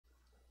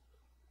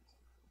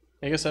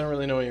I guess I don't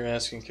really know what you're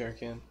asking,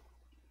 Karakan.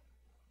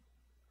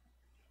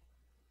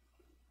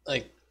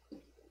 Like,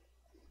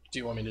 do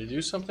you want me to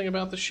do something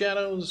about the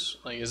shadows?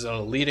 Like, is it a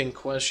leading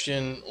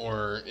question,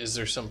 or is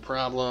there some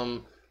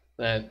problem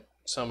that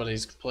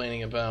somebody's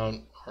complaining about,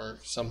 or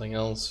something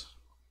else?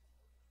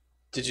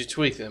 Did you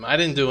tweak them? I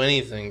didn't do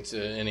anything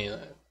to any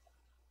of that.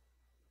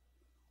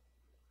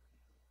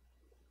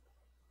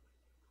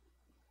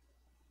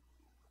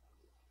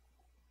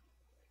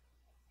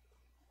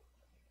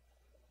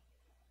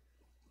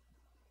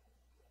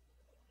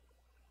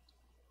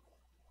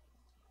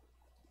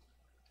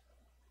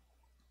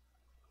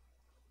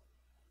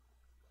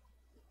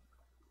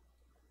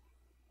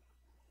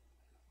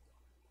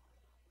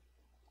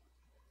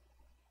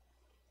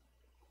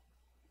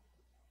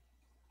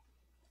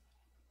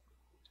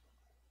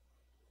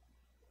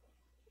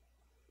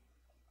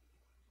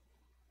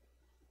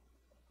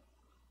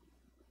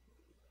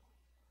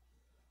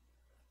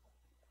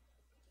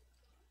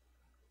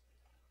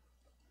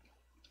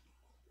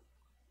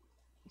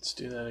 Let's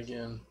do that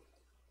again.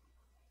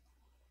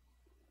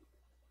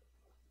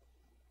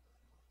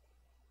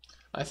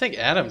 I think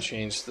Adam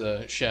changed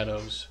the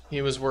shadows.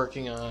 He was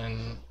working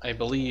on, I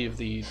believe,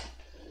 the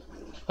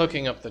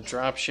hooking up the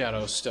drop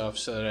shadow stuff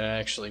so that it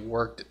actually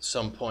worked at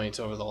some point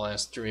over the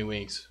last 3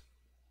 weeks.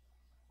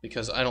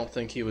 Because I don't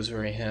think he was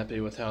very happy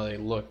with how they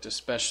looked,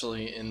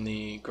 especially in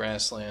the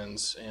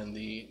grasslands and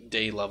the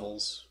day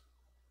levels.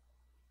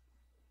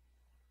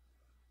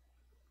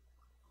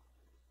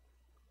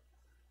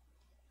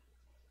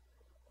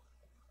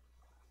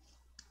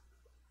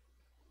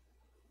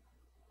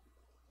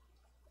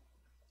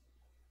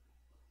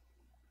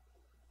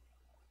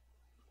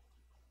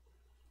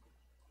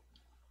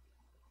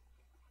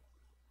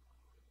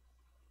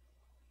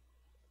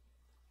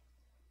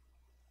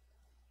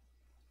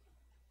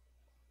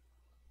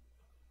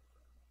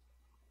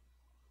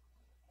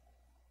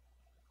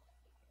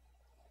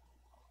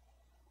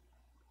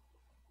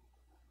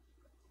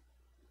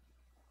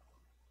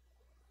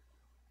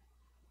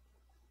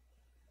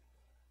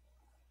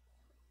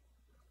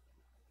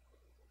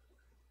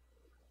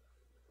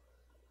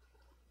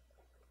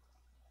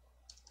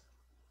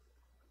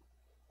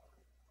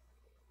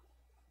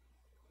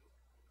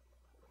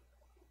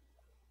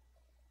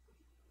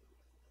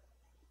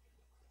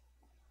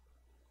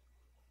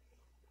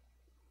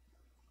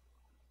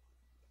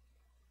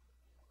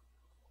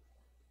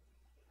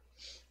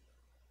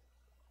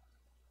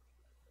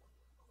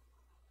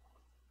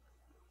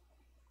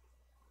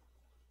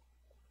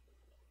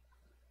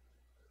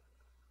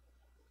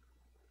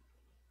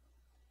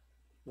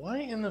 Why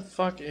in the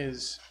fuck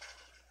is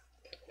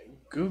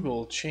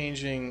Google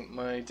changing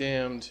my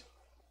damned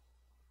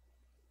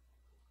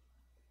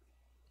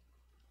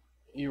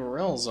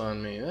URLs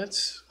on me?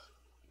 That's...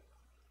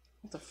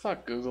 What the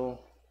fuck,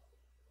 Google?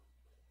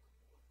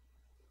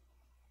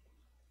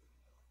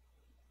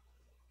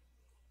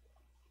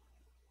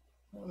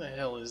 What the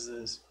hell is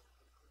this?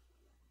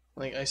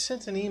 Like, I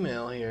sent an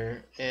email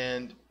here,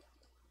 and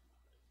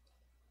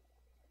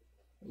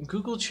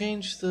Google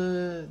changed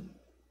the...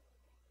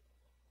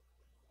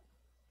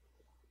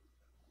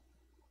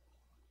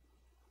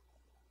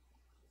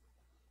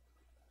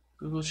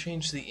 Google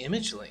changed the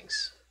image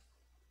links.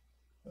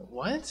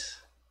 What?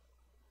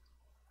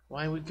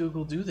 Why would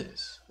Google do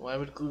this? Why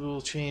would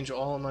Google change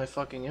all of my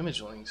fucking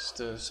image links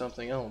to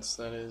something else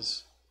that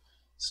is...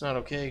 It's not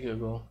okay,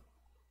 Google.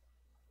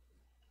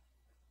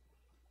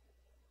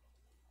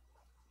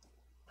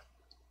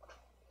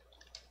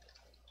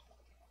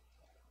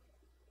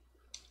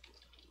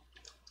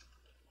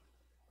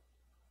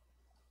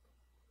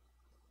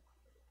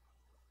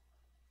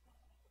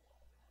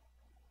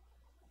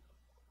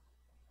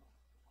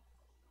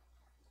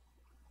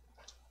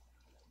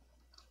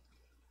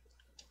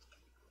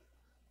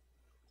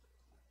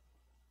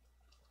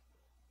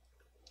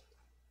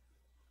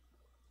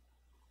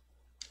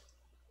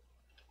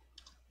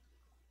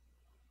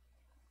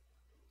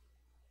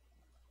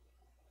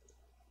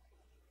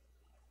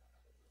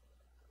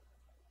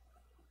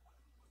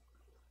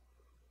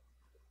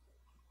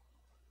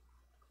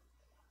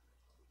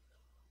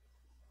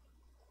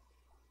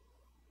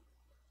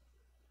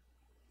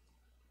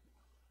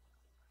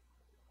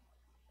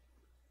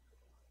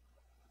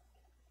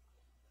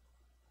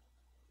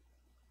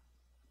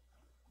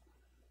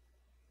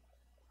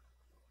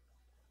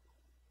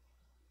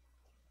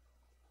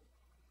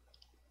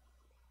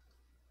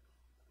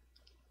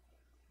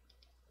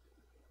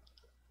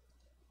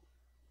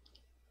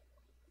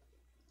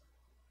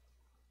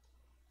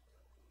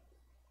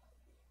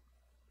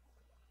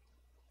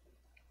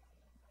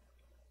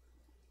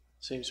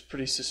 Seems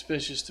pretty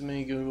suspicious to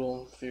me,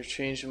 Google, if you're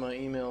changing my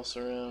emails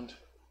around.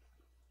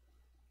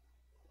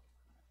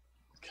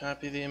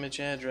 Copy the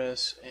image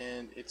address,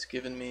 and it's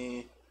given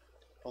me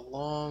a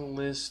long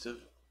list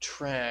of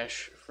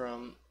trash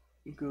from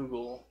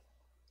Google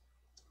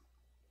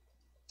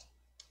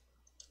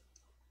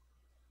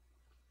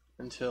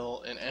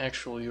until an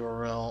actual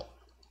URL.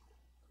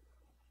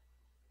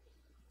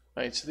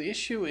 Alright, so the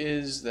issue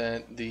is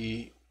that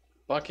the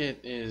bucket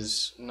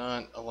is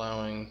not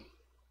allowing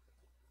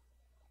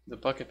the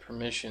bucket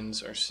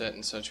permissions are set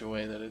in such a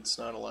way that it's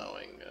not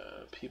allowing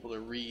people to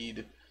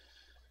read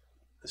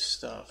the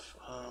stuff.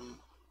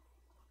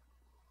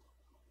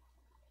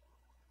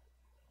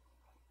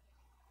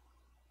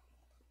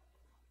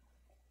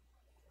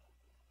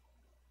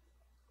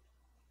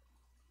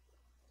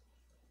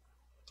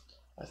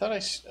 I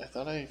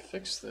thought I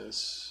fixed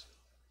this.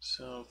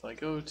 So if I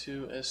go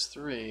to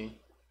S3,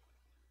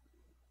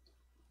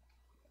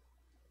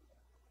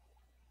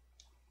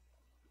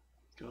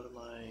 go to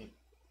my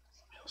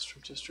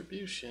Maelstrom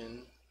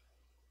distribution.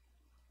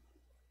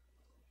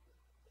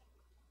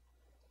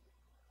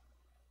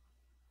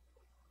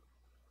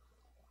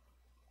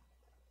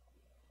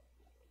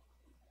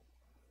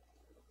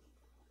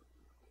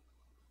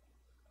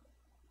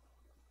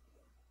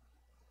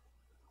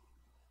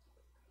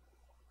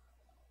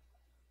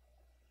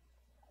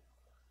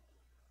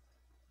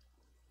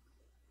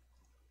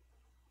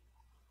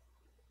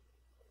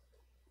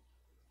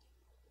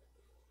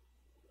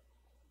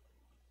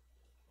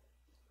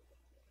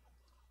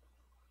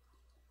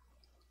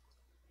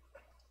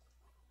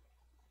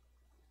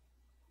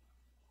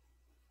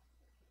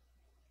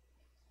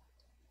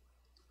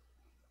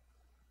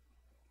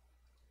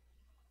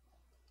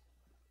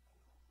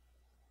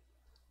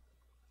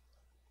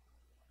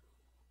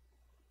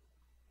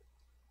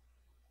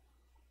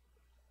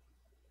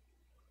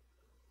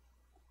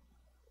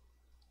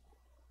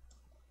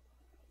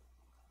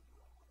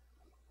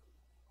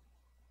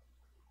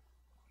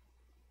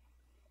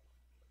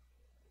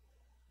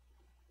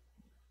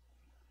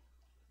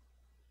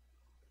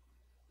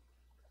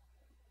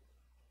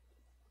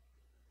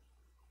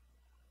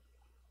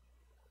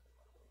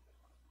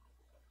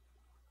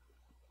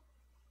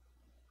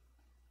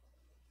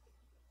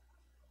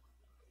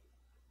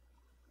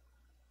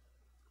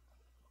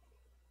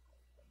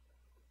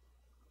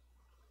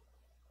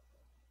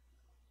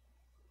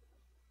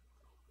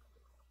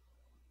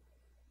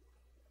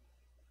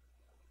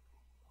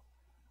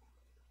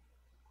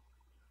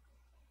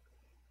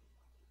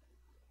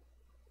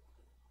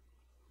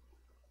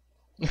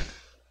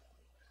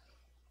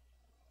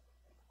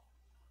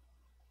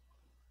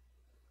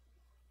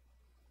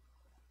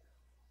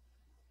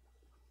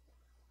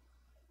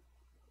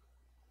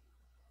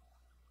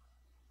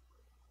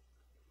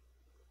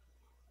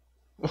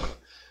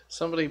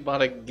 Somebody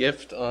bought a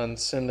gift on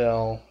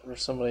Sindel for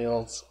somebody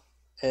else,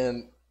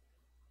 and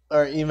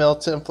our email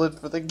template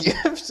for the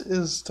gift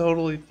is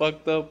totally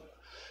fucked up.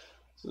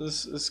 So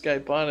this guy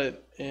bought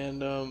it,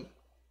 and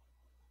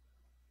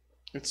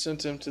it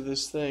sent him to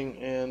this thing,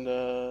 and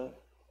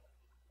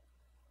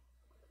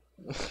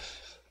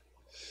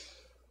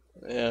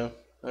yeah.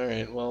 All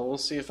right. Well, we'll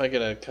see if I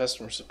get a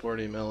customer support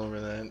email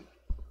over that.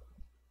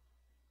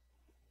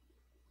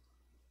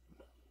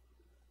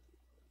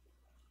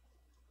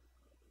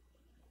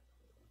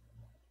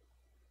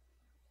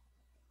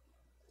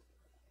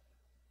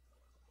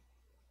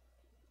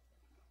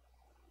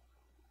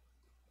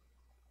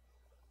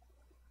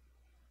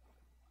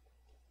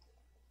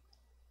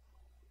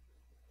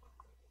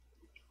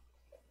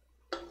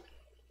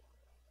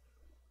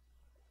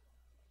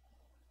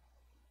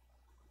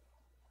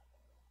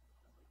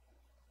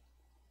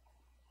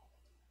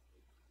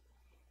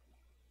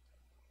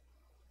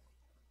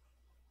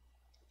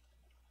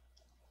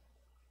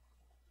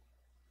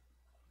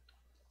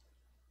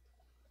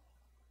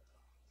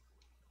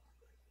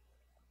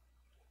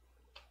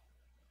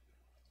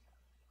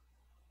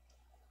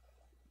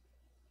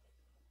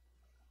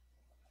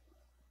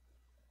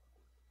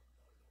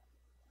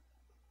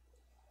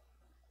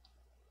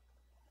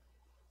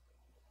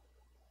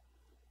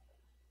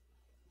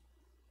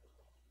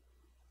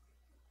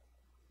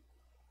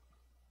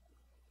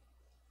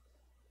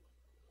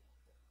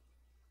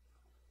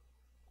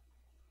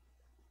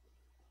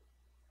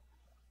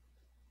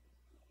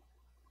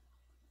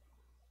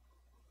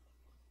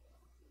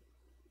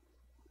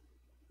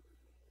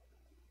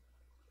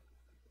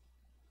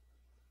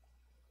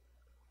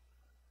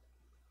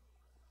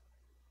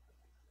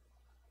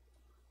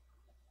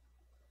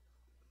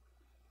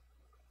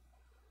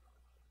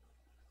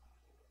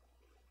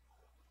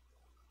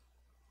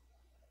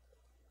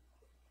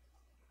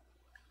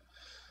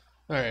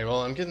 All right.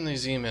 Well, I'm getting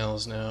these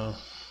emails now.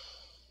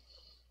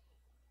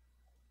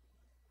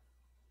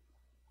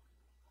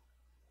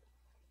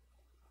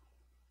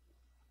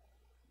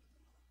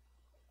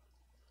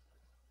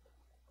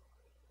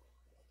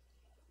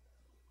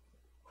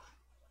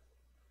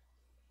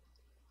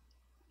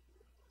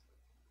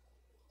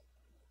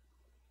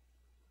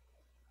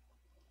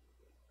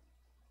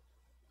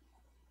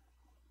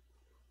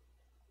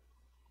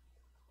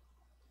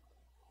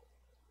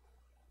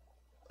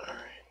 All right.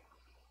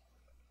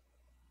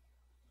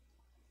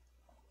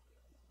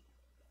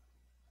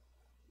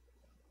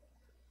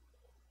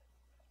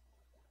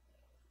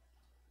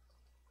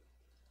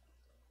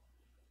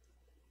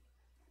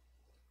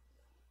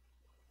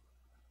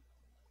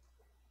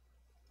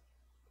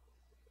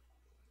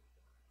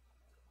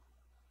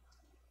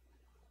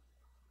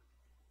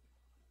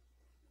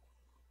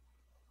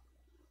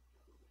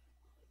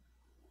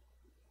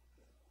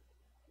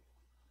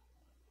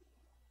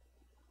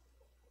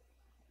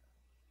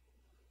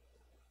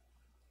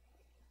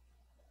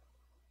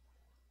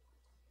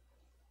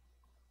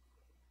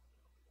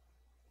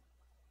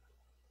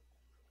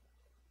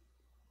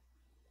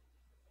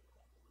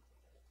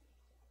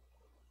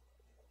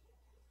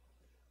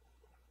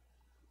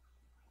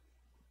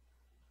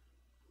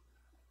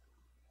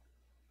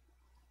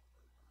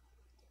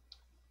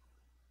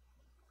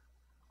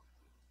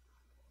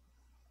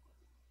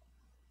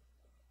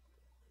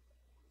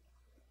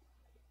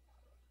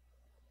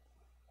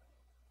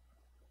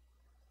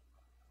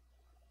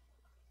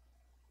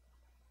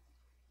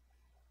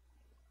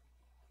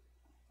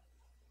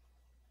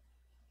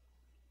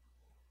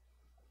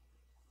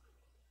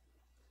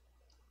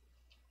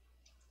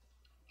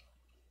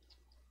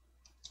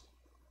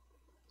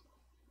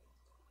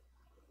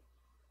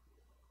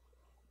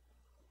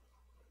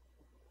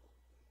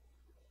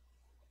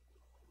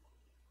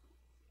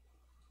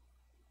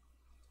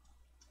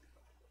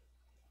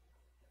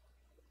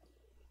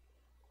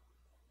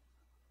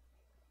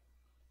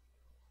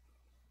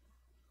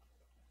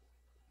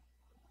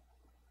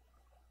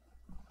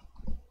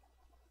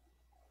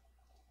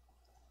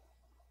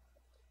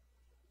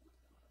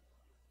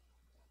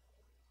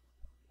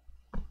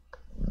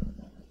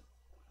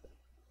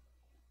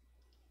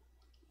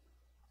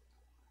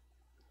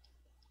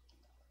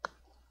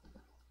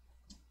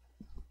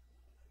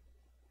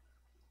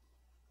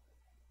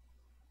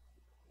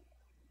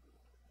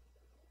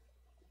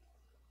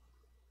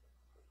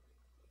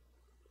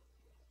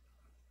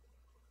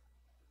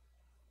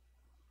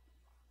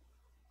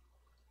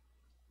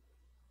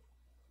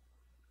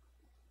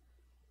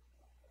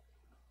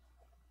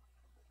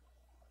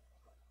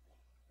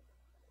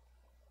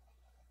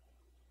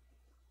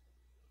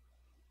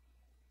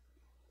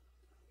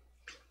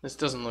 This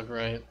doesn't look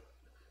right.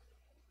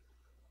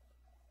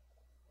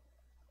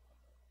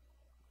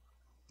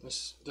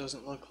 This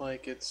doesn't look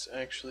like it's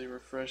actually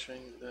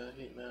refreshing the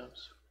heat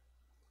maps.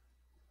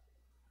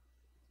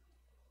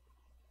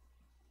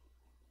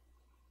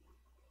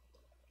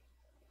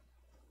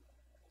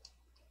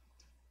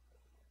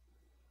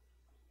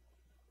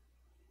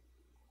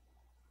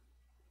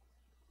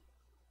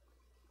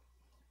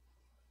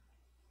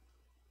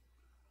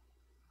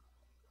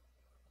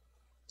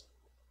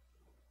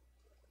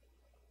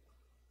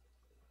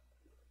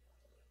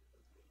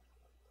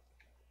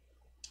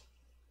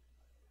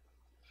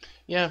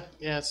 Yeah,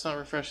 it's not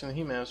refreshing the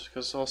heat maps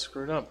because it's all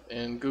screwed up,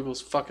 and Google's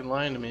fucking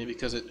lying to me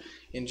because it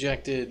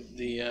injected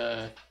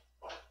the.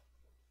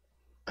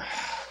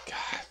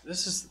 God,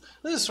 this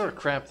is sort of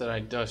crap that I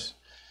does.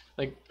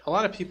 Like a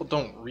lot of people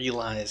don't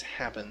realize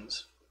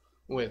happens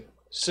with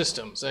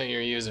systems that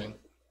you're using.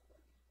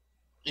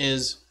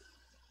 Is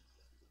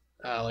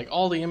like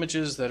all the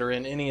images that are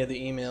in any of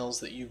the emails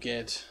that you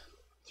get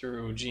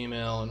through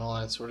Gmail and all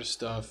that sort of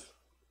stuff.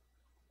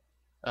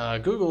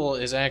 Google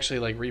is actually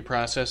like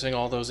reprocessing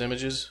all those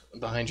images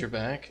behind your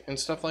back and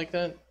stuff like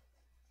that.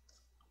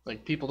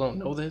 Like people don't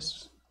know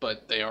this,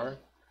 but they are.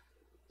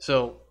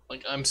 So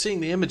like I'm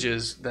seeing the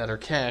images that are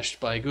cached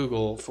by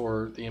Google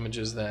for the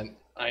images that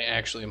I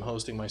actually am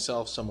hosting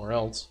myself somewhere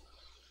else.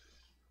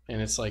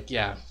 And it's like,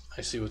 yeah,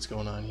 I see what's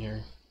going on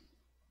here.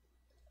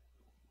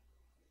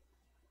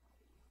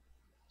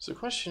 So the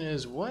question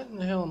is, what in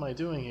the hell am I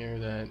doing here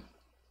that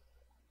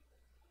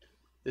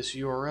this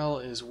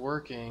URL is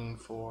working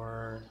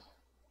for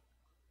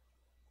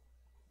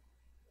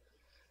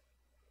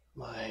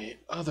my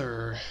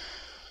other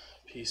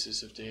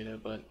pieces of data,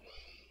 but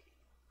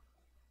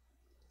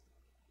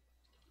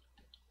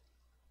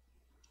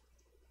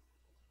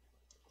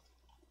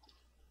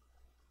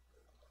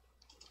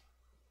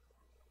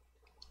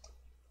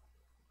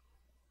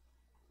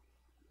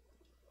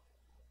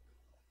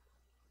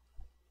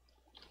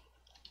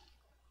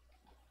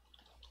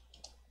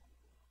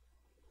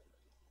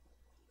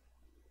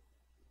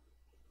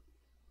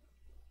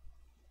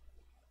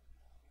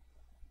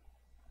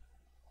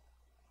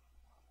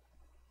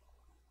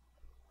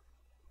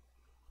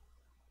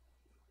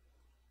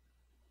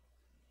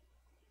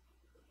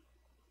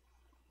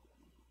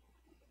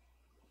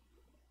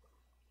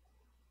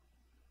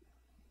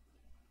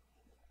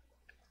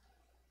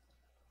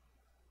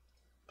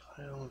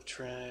pile of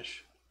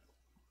trash.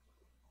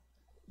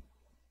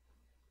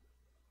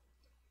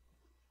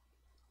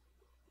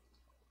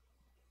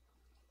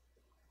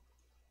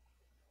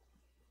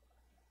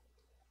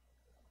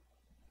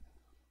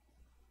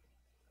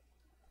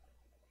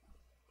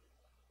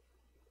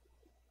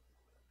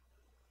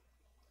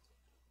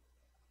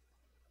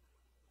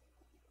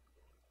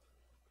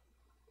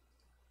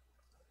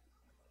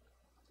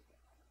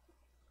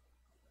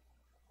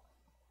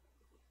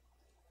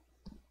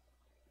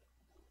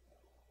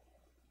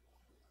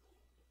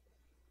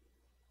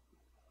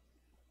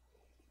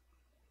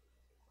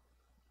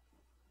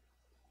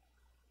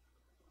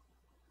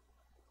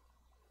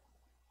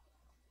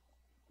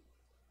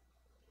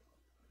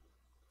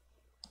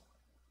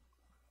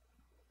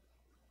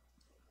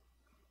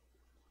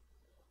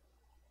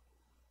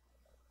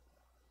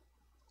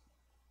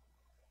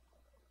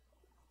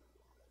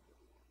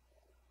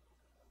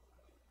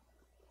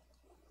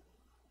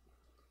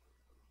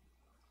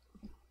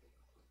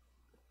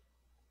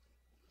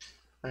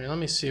 Alright, let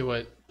me see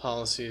what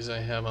policies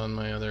I have on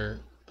my other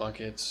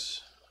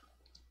buckets.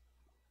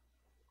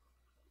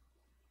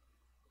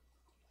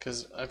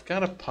 Because I've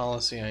got a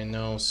policy I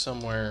know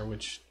somewhere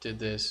which did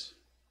this.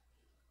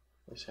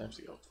 I just have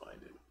to go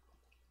find it.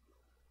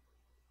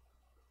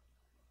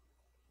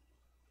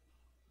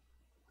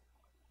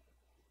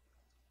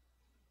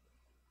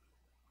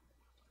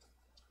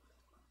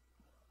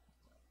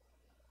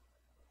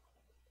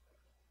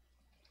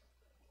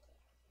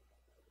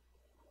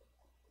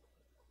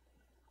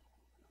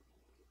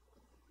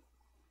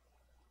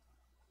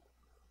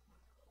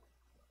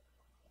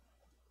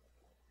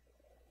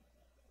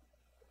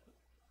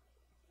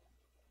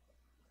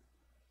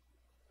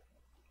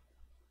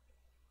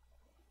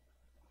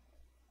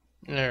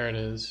 There it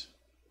is.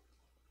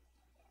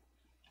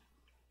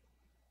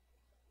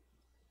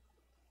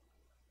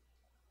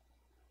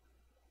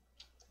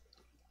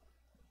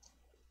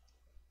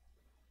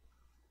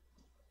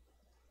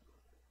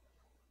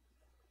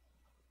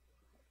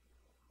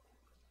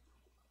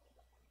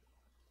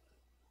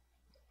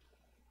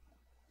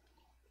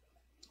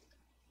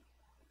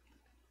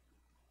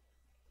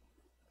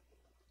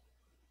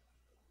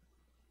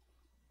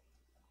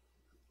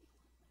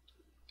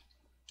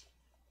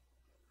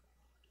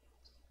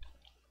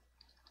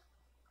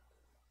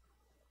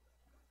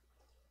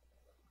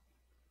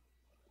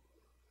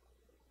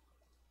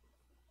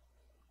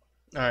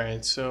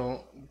 Alright,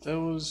 so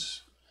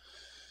those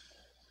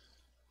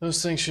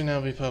things should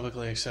now be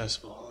publicly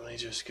accessible. Let me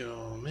just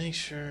go make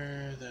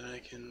sure that I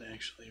can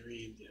actually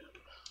read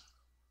them.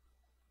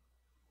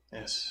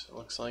 Yes, it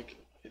looks like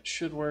it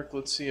should work.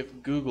 Let's see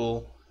if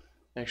Google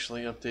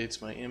actually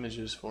updates my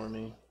images for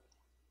me.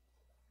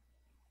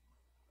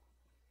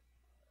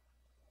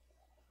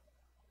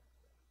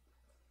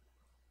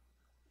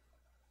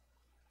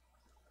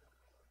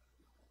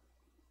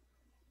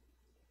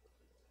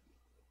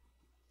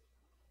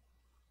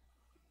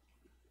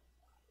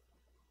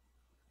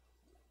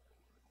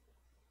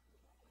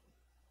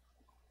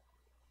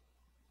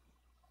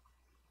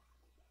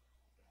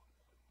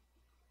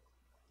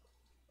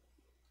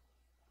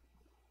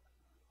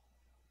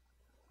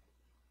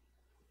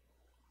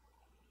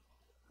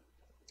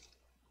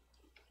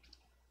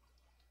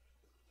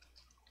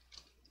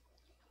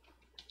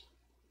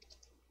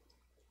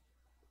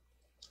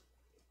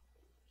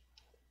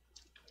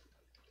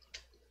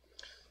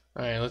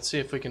 Alright, let's see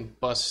if we can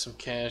bust some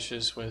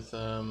caches with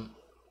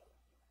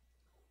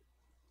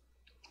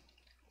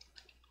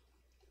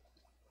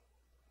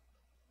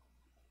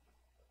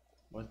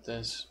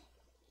this.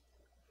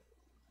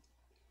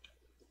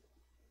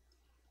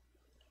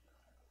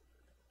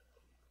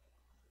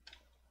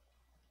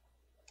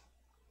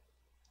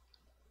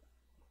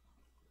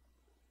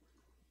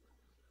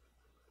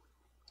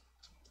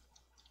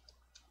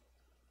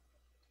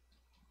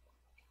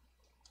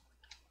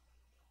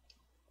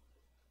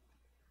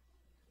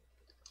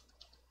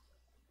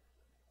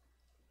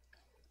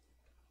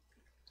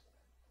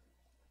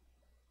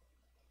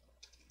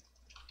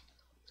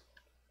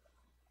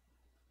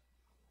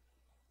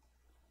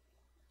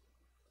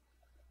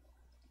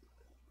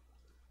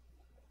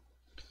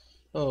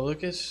 Oh,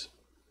 Lucas.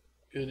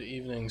 Good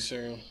evening,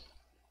 sir.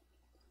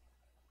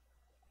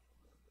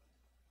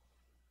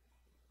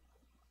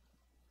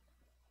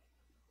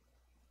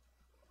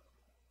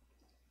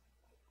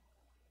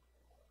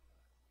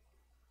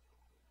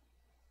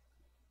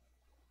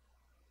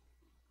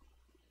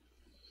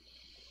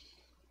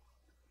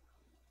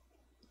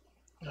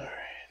 Alright.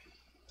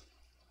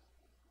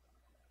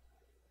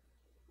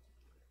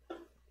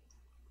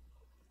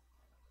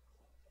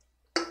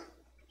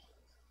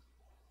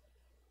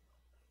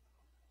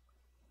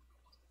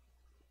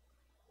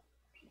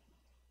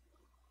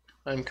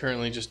 I'm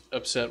currently just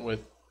upset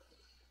with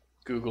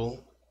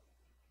Google.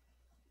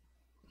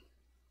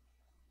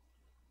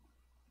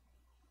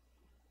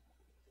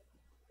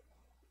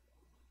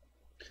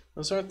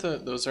 Those aren't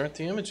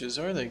the images,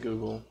 are they,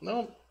 Google?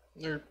 Nope.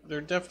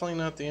 They're definitely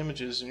not the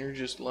images, and you're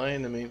just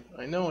lying to me.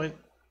 I know it.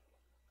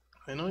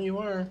 I know you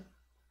are.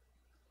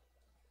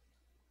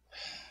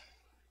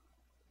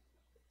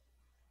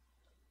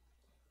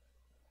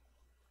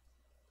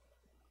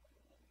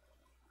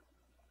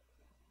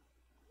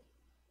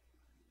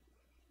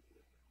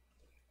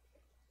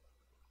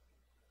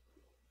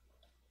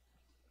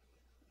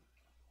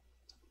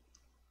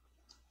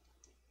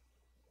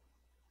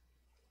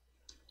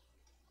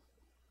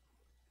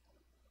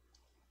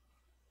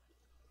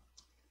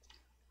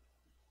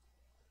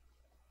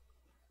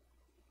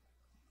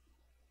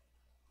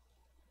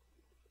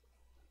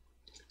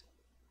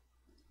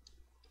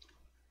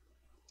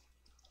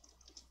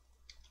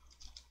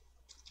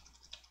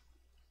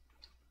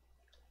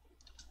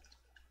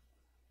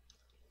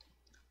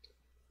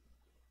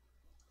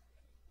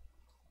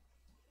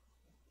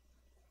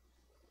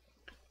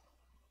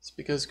 It's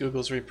because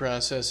Google's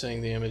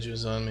reprocessing the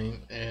images on me,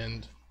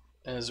 and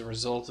as a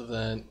result of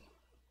that,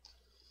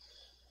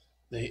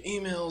 the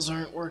emails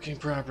aren't working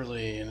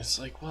properly. And it's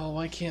like, well,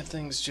 why can't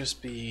things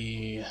just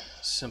be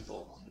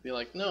simple? It'd be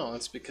like, no,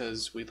 it's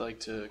because we'd like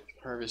to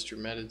harvest your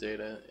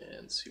metadata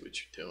and see what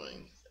you're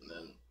doing, and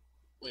then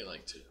we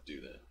like to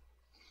do that.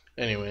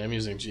 Anyway, I'm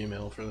using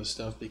Gmail for this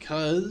stuff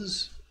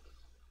because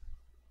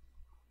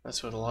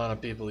that's what a lot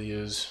of people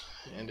use.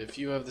 And if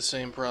you have the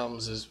same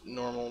problems as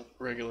normal,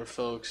 regular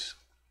folks,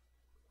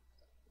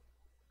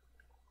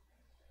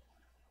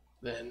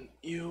 then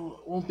you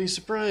won't be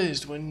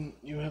surprised when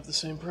you have the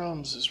same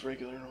problems as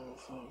regular, normal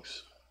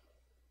folks.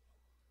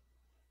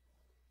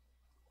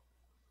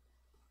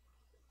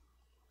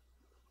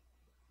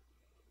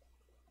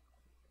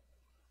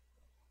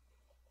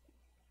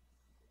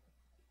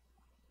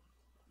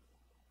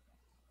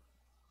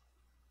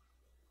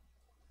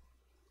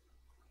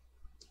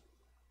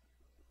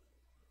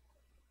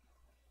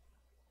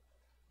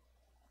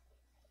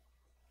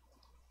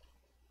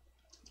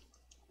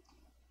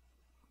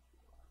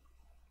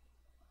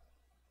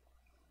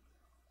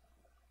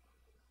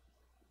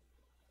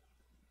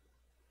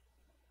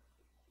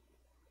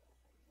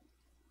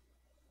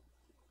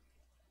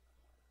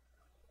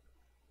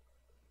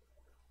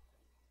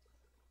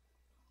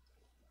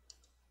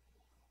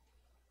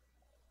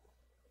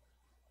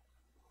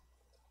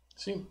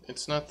 See,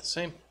 it's not the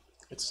same.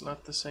 It's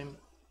not the same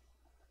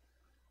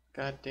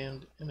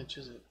goddamned image,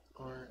 is it?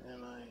 Or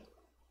am I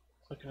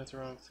looking at the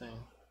wrong thing?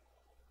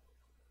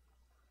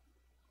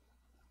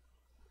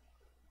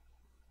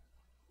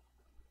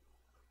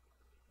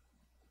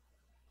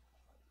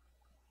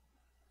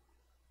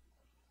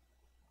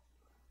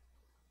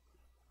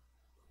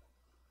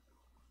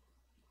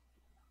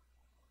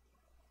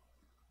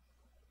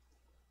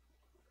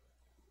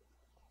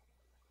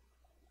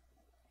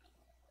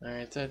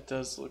 Alright, that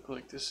does look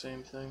like the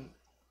same thing.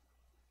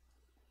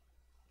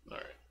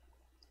 Alright.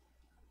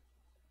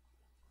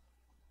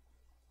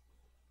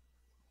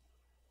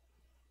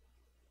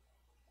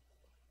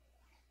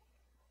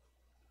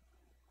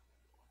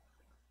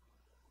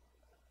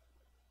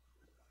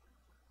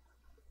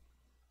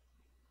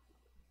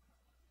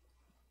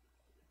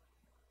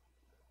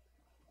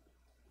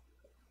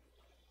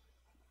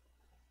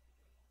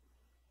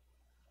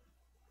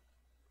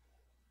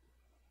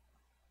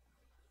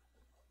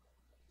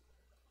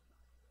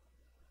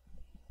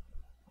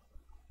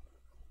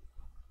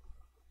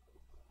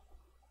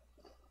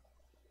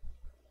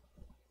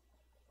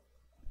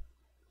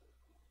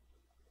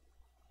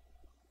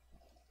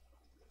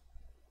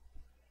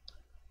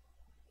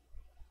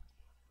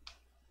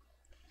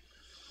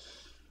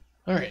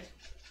 Alright.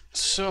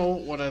 So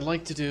what I'd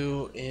like to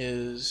do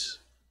is,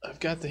 I've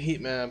got the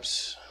heat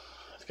maps,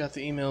 I've got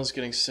the emails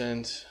getting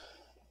sent.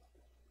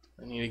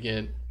 I need to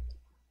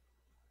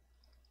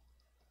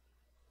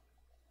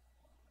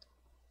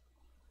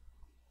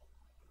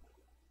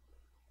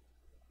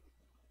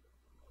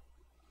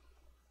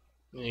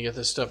get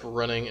this stuff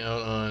running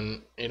out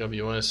on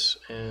AWS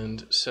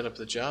and set up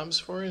the jobs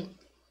for it.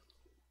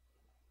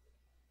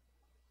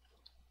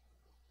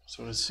 That's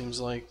what it seems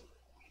like.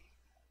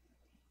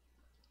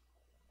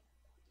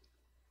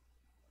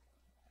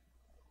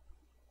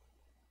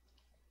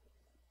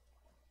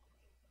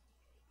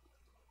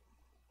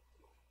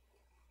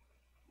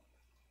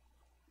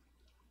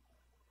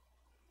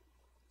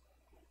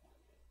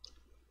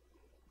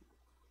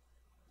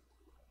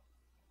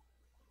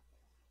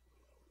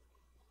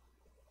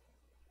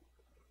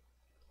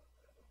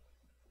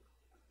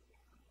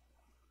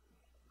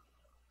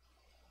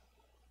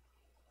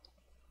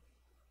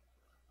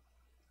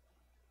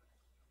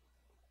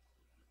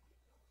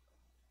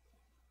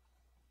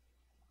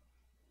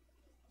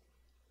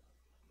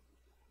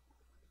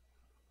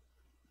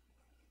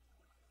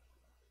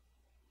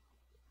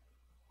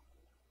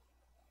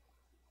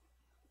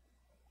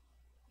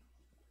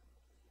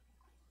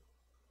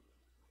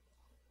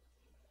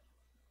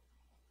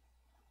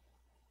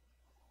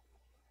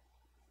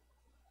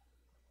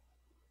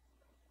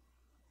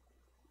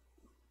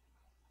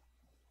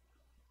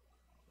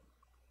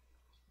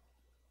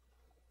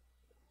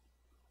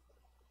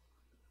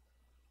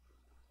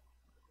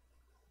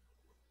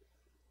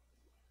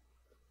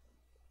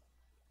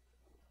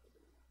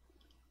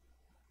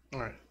 All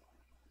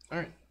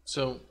right.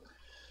 So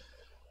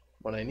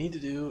what I need to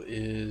do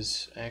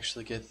is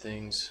actually get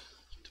things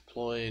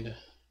deployed.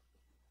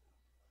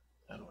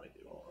 How do I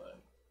do all that?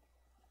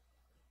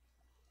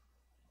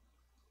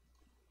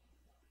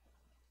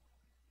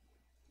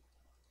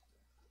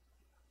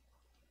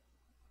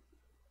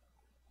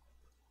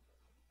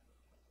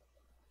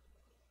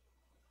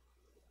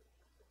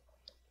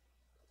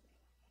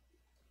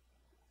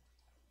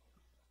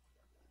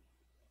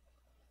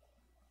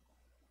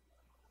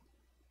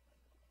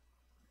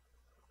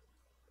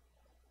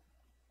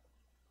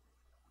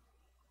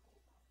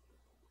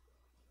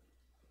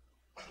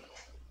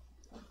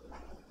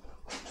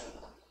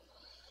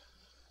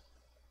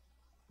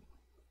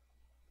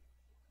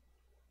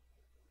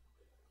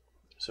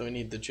 So we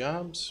need the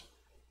jobs.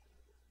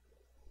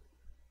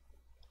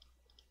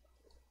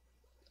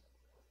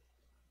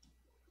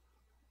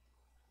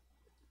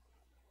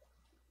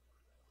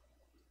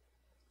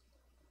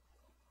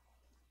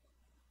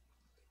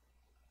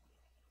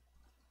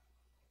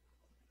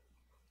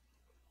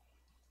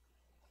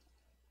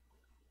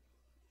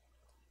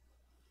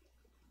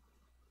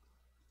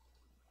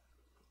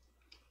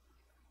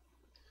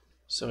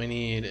 So we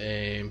need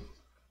a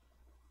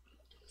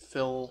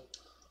fill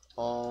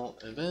all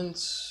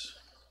events.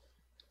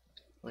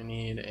 We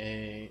need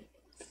a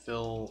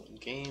fill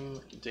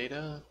game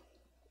data.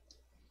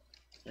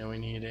 And we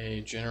need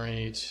a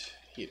generate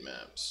heat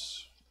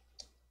maps.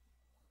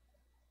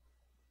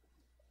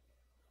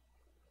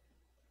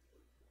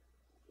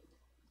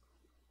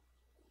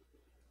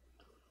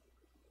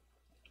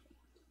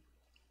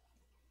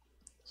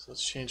 So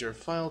let's change our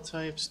file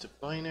types to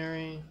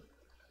binary.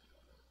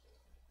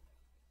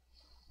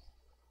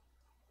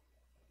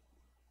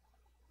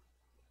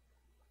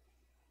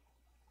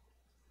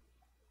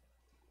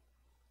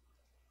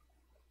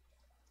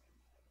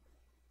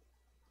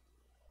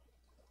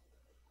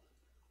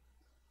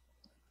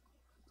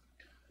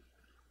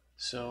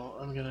 So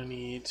I'm gonna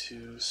need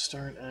to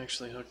start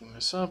actually hooking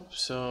this up.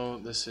 So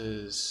this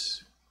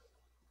is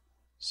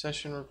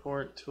session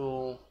report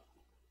tool.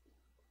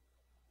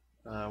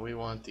 We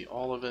want the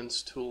all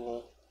events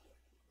tool.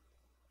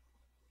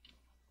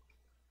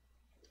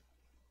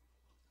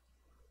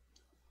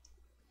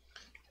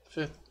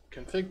 Fifth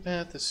config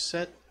path is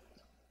set.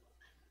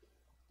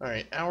 All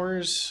right,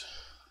 hours.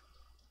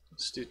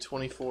 Let's do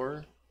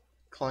 24.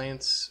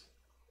 Clients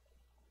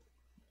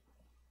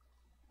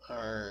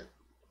are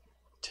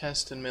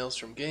test and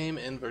Maelstrom game.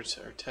 Inverts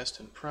are test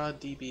and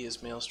prod. DB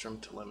is Maelstrom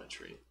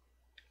telemetry.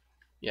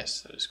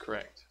 Yes, that is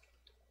correct.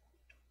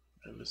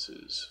 And this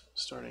is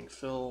starting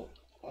fill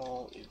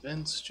all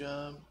events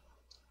job.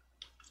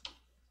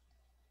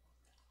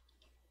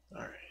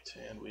 All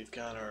right, and we've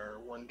got our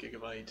 1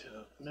 GB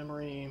of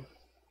memory.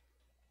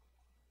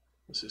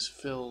 This is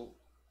fill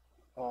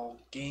all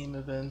game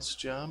events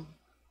job.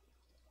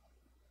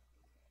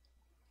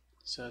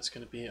 So that's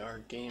going to be our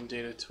game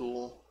data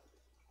tool.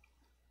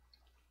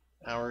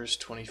 Hours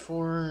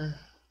 24.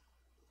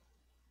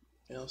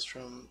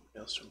 Maelstrom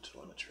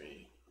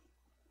telemetry.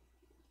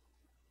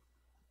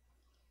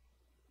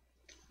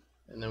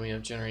 And then we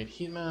have generate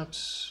heat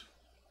maps,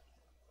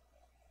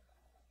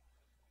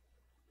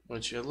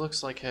 which it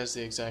looks like has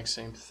the exact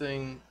same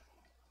thing.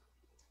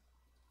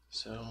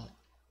 So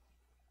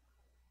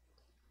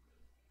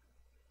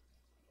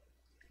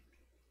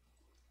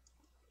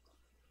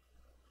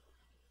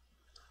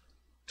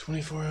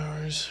 $24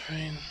 hours,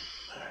 right?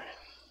 All right.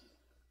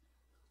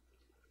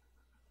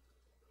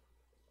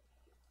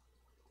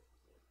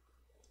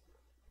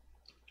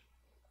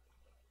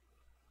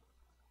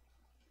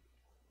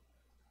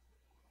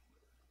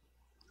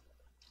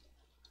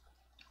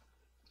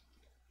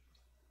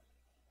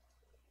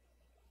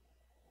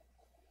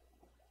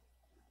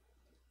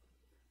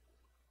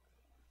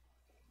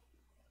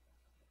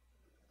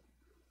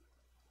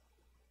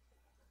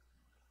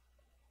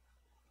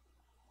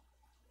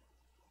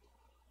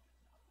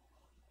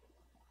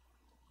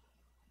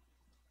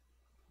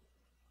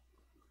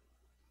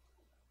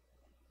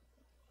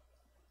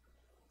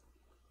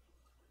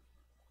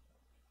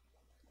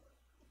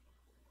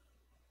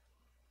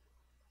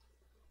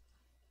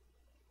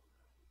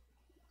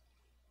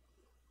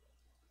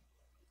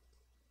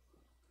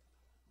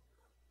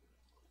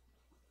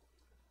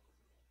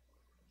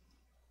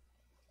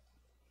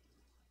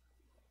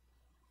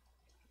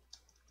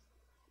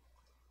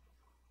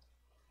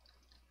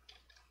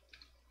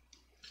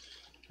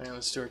 Alright,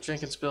 let's do our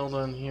Jenkins build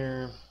on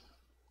here.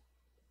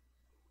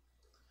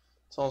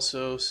 Let's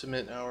also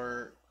submit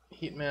our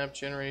heat map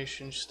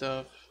generation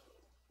stuff.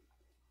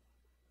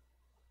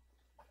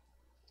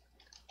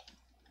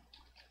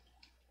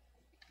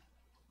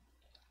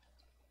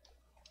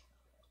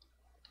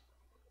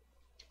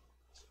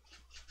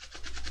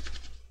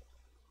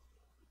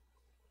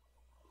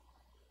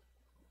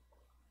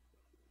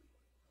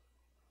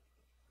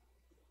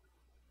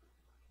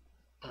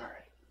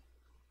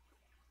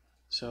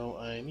 So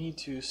I need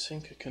to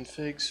sync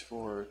configs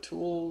for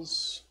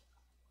tools,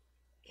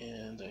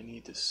 and I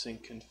need to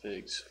sync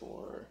configs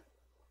for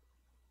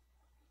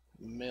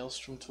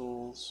Maelstrom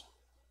tools.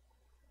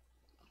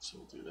 So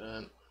we'll do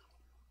that.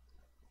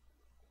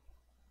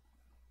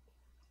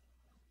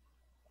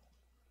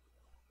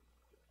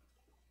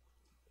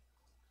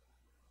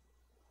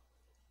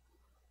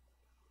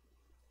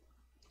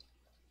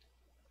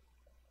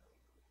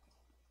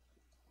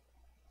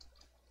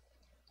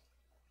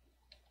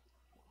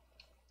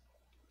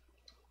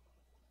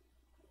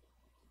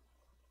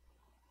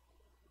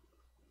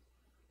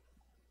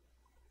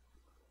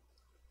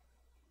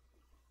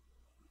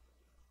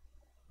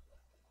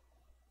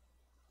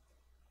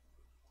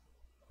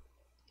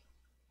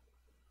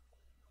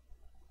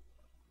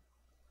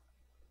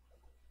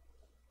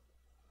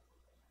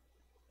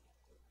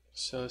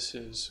 So this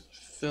is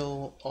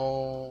fill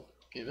all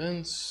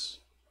events.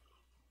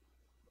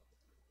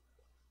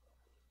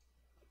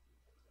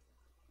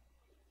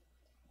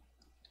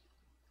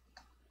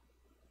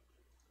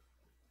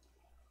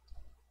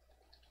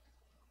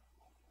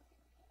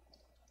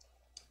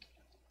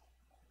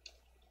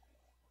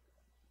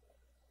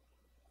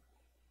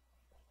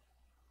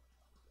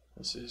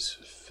 This is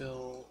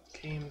fill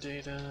game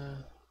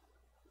data.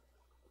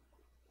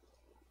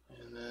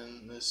 And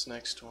then this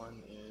next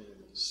one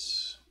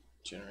is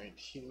generate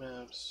heat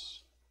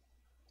maps.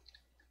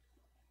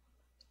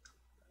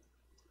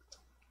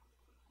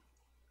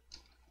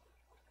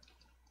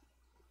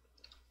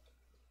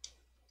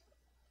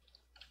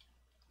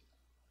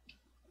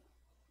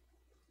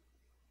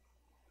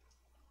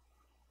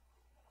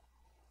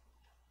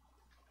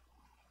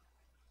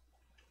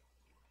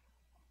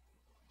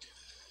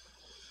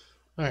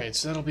 Alright,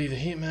 so that'll be the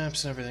heat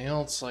maps and everything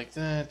else like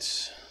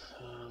that.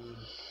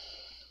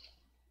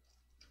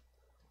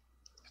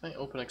 Can I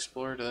open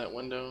Explorer to that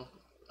window?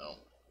 No.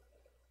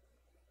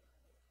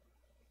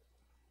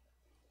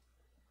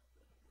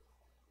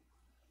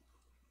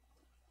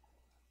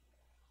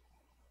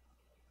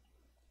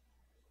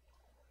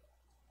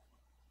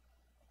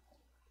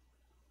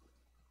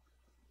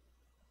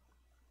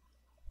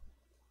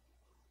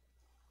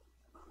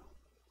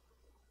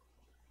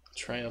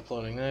 Try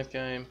uploading that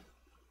guy.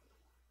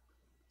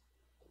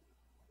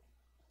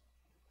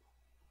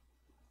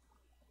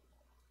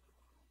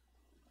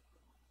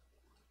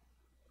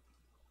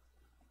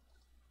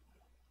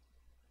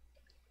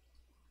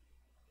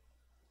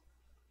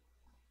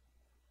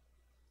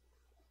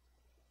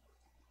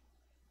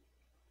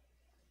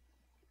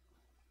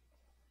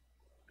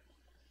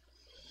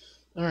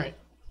 Alright.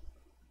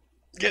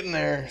 Getting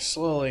there,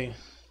 slowly.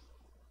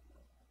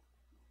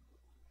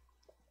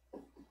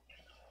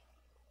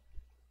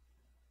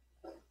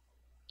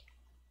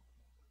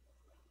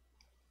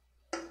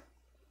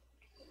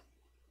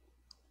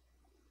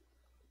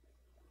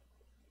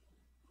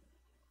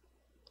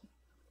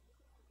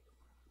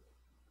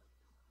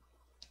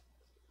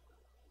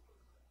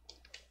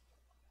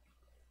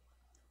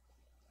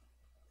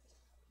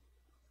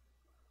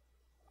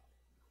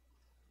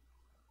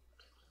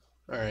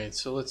 Alright,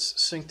 so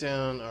let's sync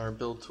down our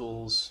build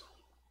tools.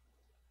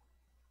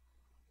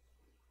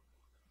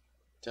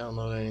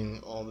 Downloading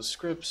all the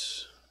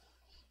scripts.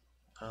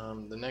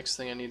 The next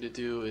thing I need to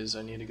do is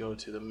I need to go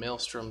to the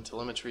Maelstrom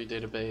telemetry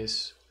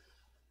database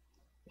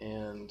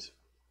and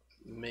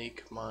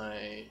make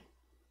my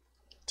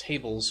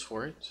tables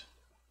for it.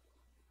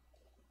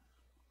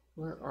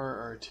 Where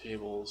are our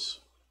tables?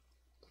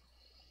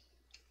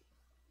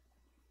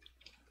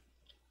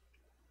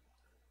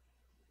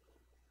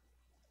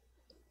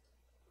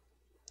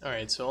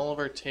 Alright, so all of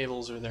our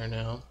tables are there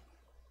now.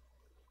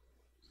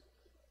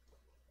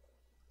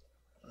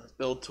 Our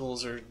build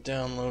tools are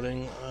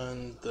downloading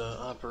on the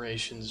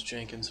operations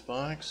Jenkins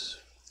box.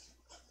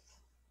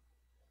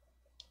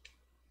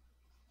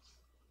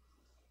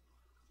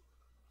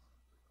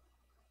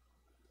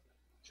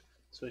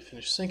 So we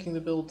finished syncing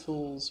the build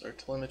tools, our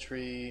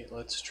telemetry.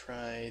 Let's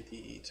try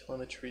the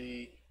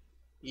telemetry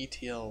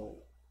ETL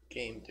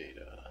game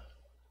data.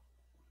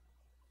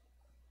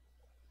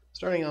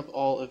 Starting up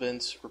all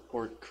events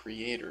report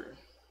creator.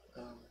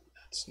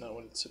 That's not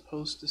what it's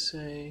supposed to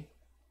say.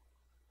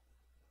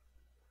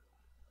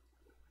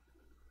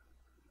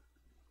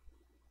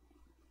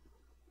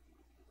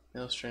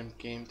 Maelstrom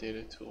game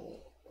data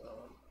tool.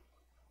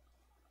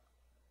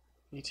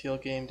 ETL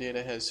game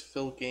data has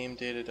fill game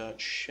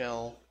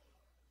data.shell.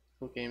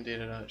 Fill game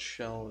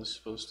data.shell is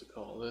supposed to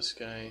call this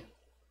guy.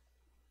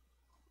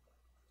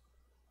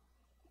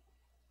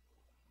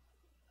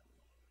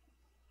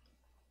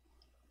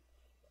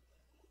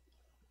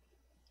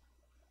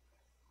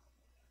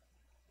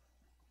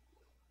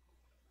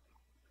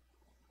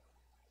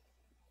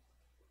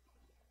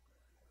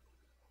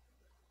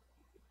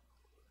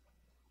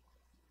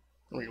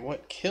 Wait,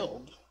 what?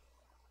 Killed?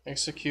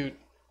 Execute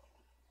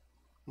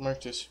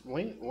Marcus.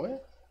 Wait,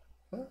 what?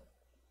 What?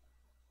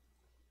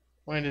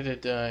 Why did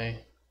it die?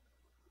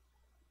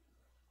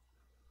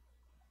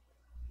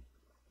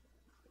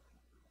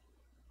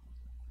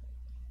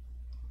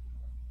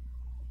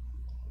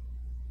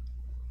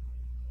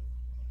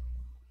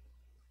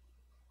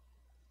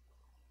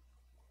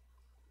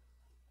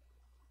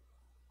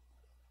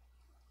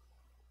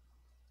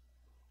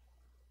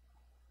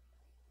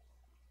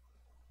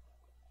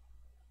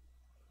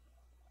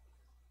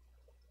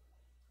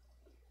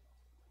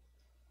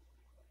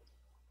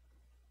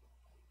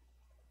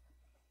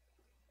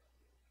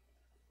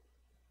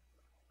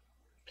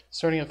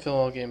 Starting up fill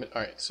all game.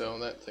 Alright, so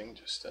that thing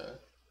just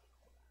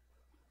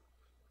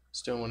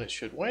it's doing what it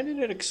should. Why did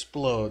it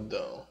explode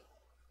though?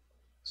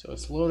 So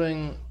it's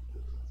loading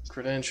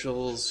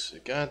credentials.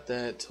 It got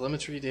that.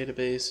 Telemetry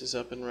database is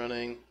up and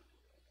running.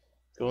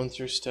 Going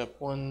through step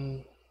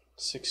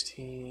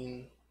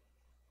 116.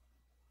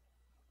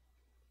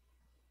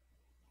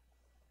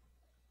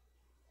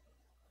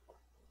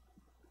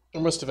 I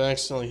must have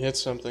accidentally hit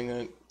something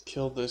that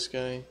killed this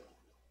guy.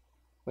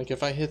 Like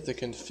if I hit the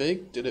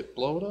config, did it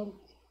blow it up?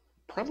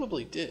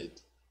 Probably did.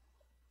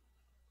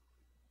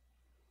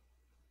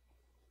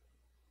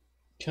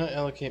 Can I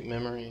allocate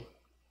memory?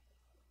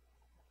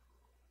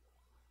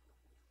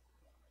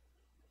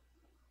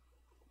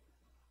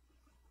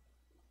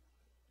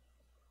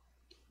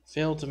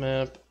 Failed to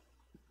map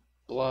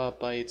blah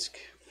bytes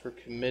for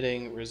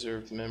committing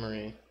reserved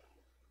memory.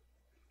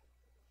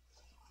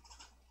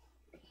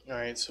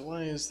 Alright, so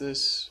why is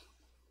this?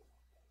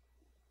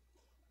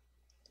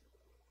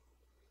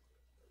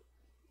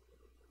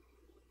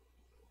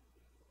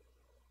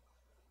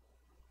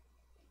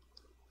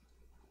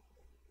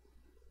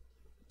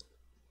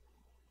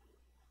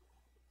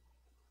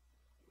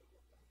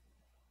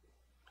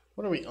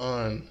 What are we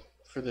on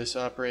for this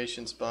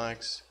operations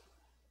box?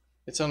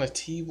 It's on a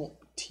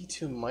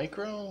T2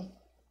 micro?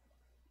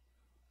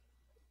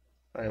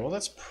 Alright, well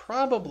that's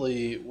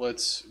probably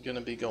what's going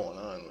to be going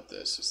on with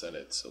this, is that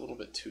it's a little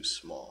bit too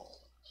small.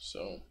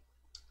 So,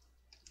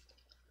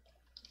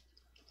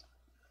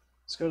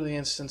 let's go to the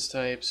instance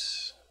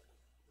types.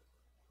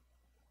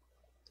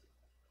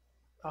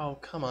 Oh,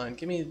 come on,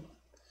 give me...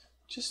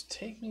 Just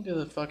take me to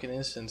the fucking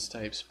instance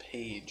types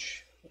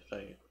page. If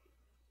I...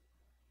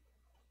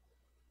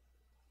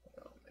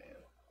 Oh, man.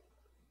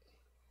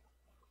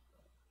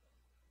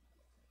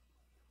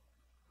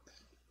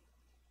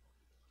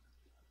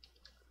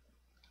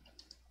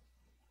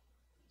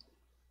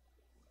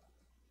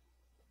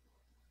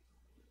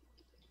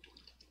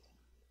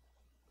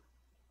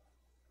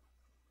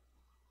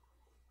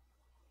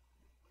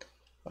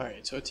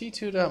 Alright, so a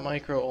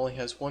T2.micro only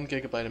has 1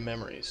 gigabyte of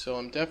memory, so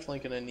I'm definitely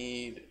going to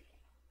need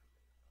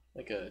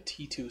like a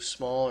T2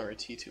 small or a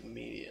T2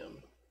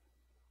 medium.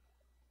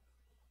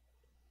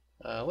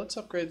 Let's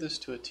upgrade this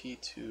to a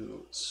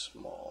T2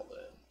 small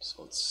then.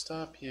 So let's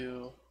stop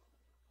you.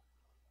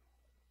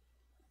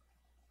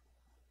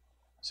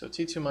 So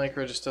T2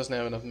 micro just doesn't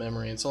have enough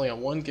memory. It's only got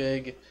 1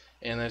 gig,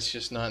 and that's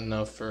just not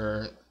enough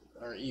for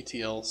our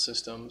ETL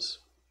systems.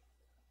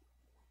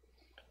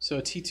 So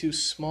a T2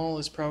 small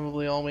is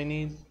probably all we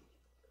need.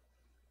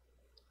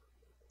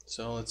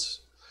 So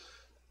let's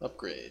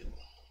upgrade.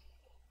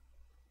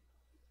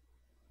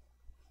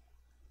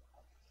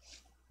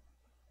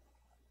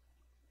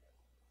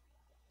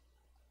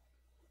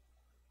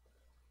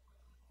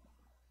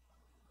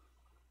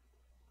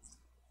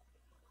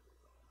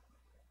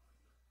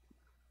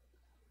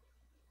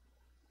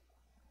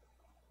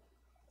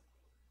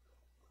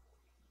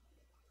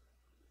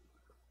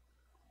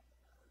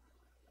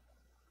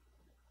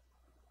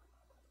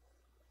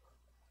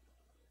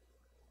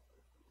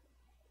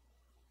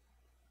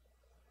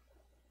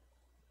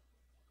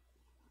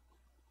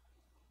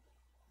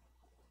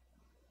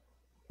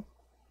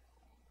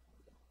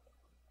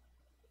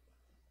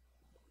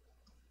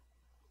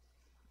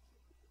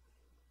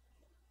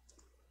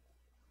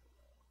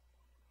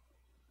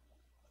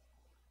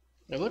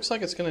 It looks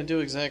like it's going to do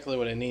exactly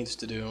what it needs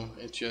to do.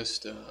 It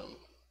just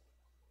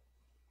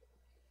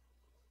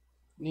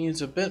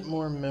needs a bit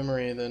more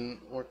memory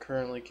than we're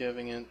currently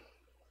giving it.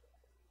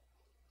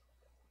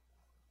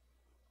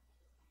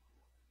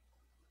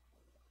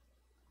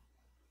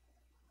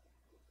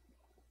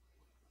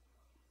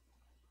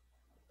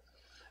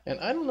 And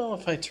I don't know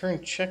if I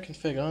turned check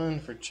config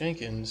on for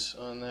Jenkins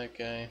on that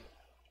guy.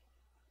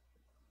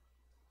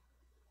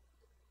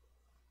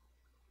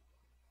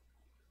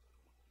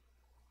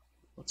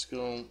 Let's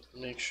go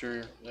make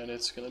sure that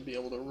it's going to be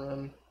able to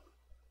run.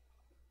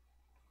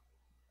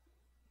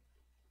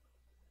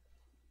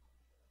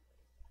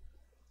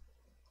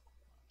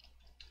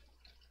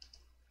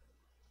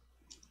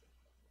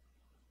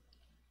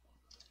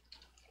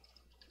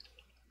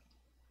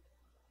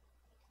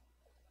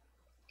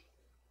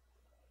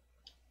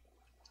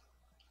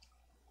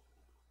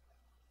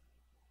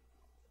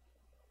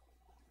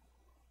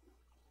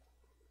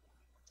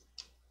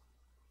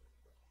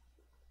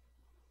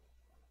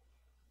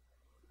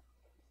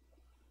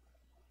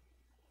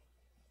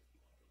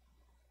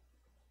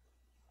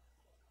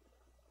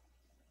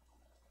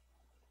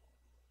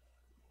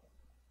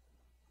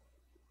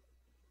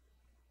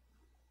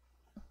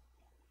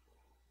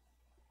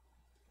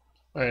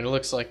 Alright, it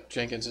looks like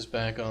Jenkins is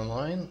back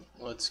online.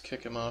 Let's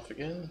kick him off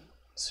again,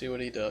 see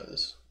what he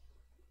does.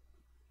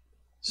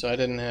 So I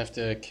didn't have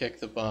to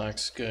kick the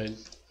box, good.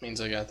 Means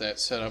I got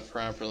that set up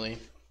properly.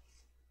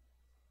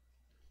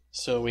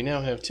 So we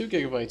now have 2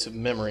 gigabytes of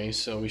memory,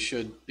 so we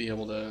should be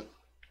able to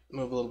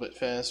move a little bit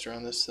faster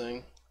on this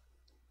thing.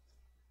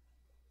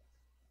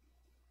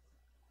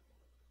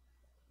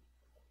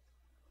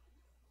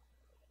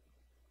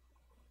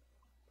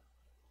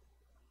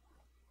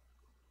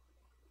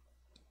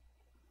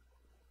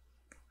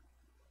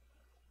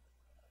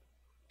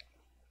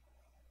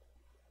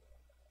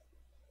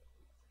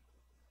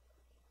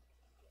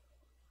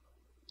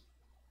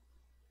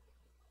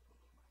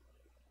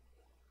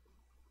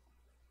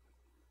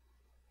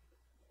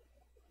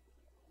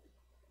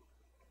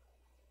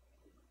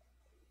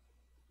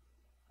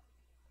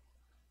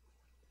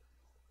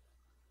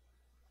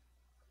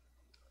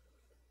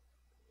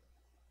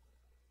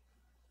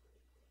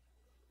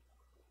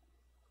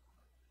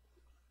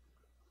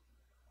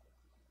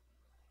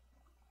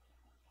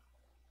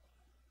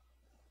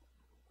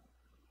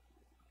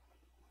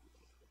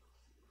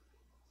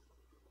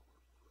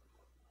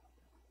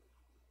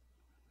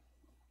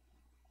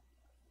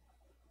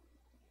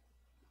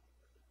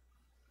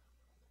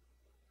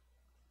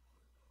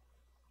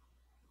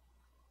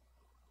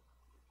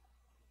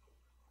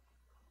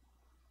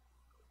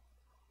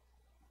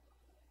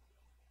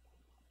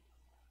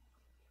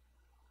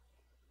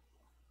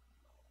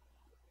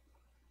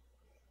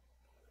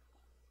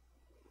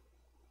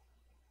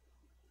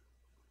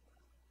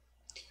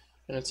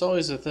 And it's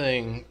always a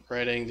thing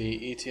writing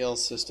the ETL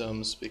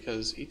systems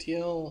because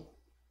ETL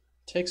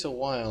takes a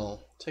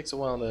while. It takes a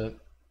while to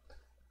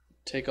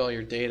take all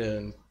your data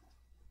and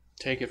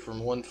take it from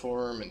one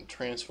form and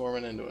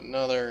transform it into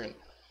another and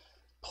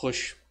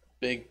push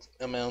big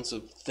amounts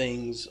of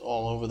things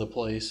all over the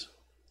place.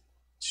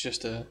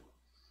 It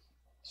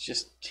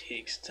just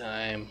takes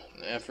time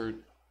and effort.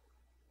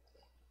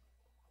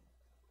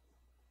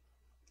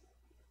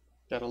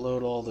 Gotta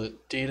load all the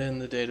data in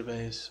the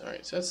database.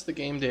 Alright, so that's the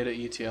game data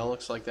ETL.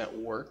 Looks like that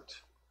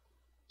worked.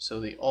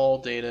 So the all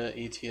data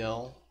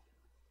ETL.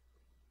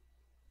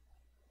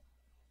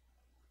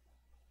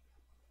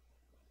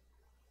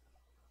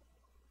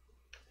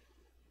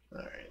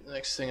 Alright, the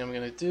next thing I'm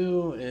gonna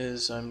do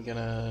is I'm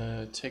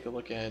gonna take a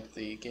look at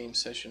the game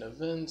session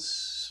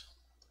events.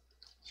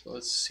 So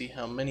let's see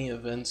how many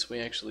events we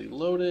actually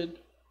loaded.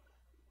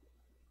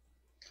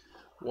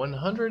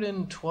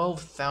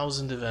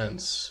 112,000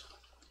 events.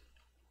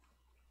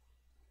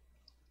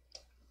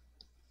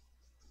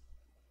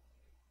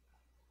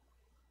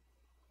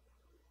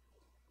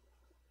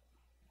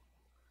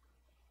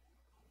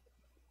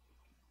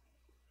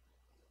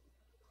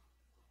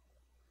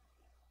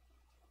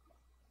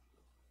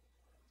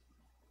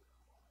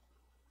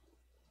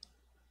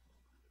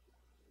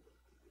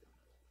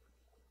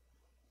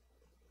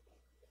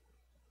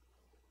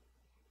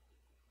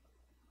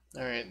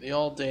 Alright, the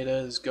all data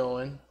is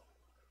going.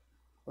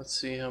 Let's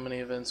see how many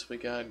events we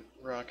got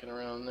rocking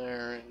around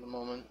there in a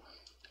moment.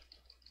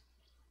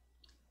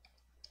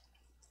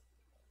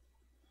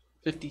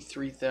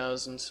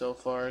 53,000 so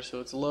far, so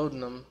it's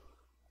loading them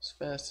as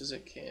fast as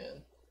it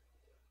can.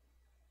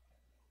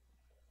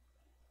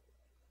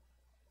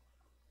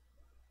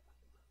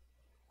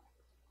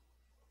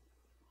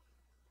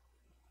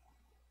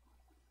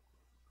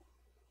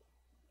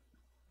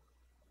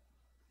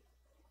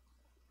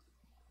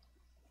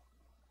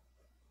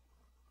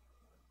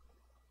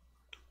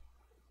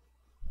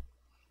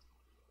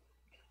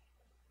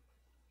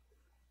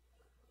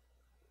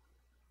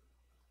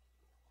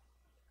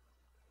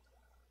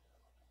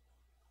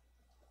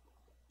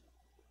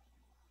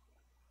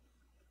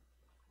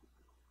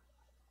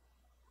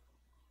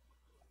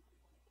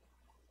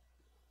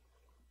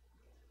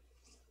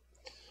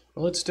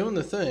 Well, it's doing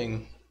the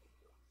thing,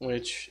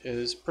 which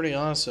is pretty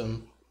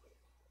awesome.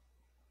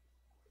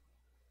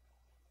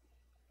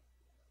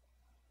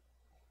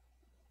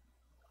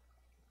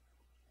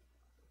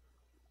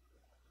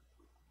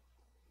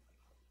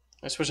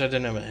 I just wish I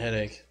didn't have a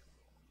headache.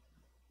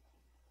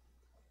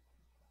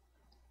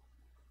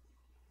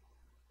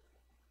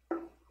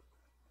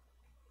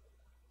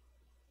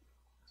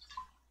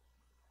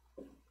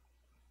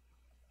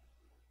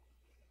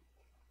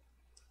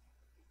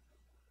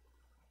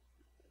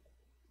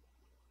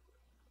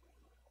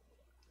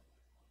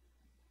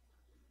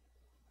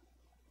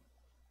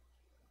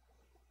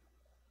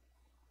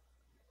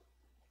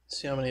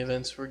 See how many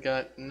events we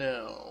got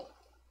now.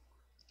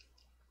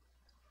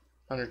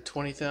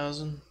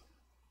 120,000?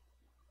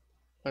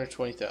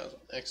 120,000.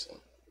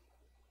 Excellent.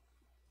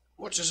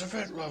 What's his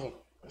event level?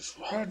 It's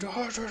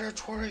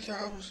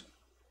 120,000.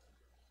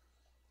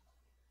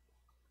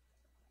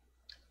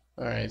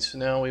 Alright, so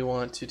now we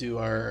want to do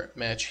our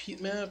match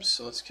heat maps,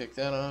 so let's kick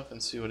that off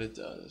and see what it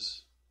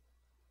does.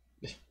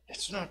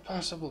 It's not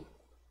possible.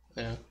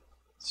 Yeah,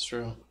 it's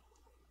true.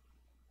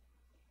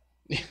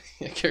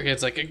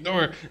 Kirkhead's like,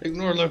 ignore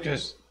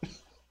Lucas.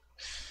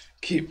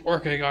 Keep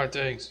working on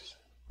things.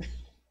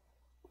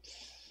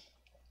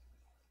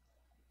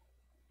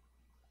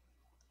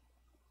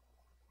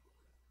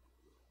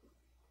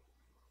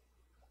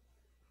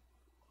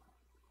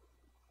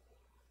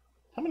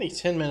 How many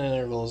 10-minute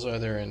intervals are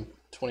there in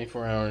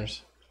 24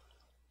 hours?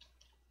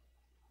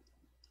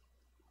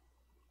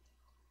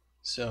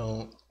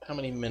 So, how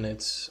many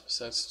minutes?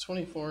 So that's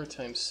 24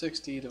 times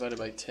 60 divided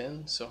by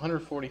 10, so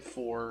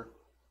 144.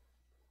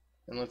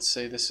 And let's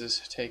say this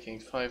is taking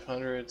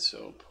 500,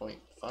 so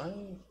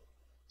 0.5.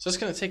 So it's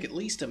going to take at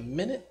least a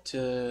minute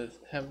to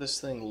have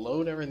this thing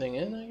load everything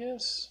in, I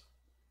guess?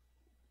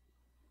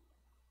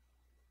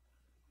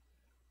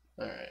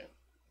 Alright.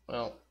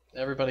 Well,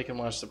 everybody can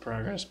watch the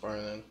progress bar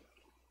then.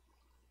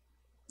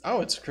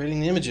 Oh, it's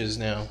creating the images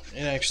now.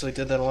 It actually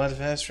did that a lot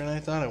faster than I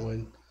thought it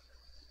would.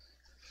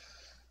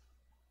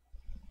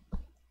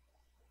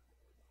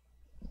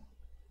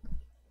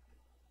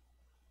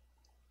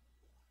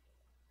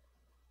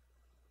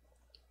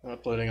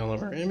 Uploading all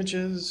of our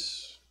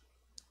images.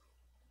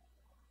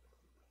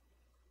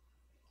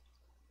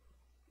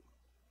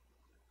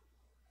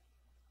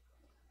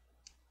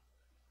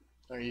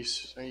 Are you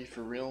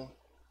for real?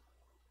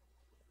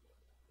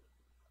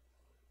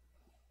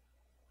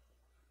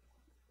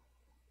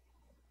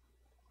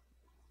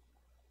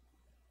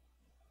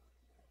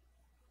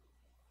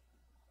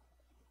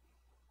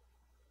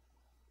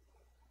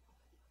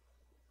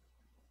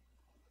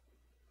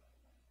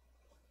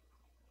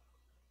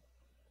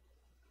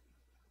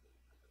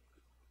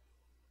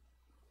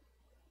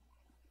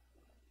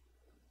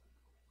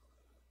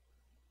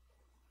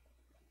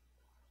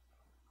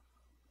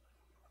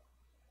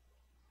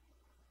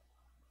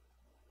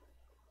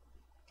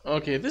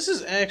 Okay, this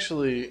is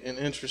actually an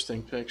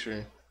interesting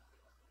picture.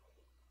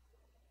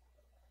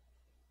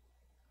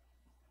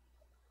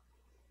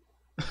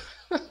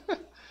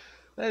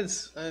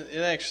 That's it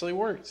actually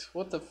worked.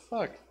 What the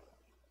fuck?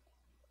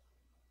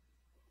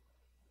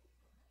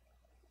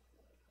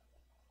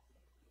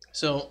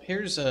 So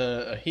here's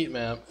a heat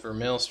map for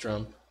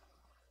Maelstrom.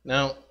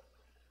 Now,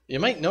 you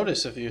might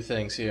notice a few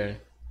things here.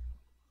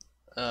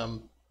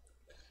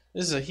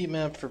 This is a heat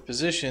map for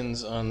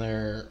positions on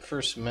their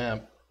first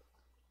map.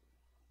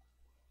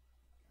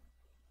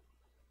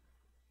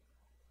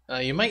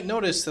 You might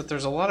notice that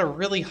there's a lot of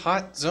really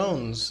hot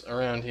zones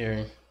around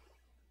here.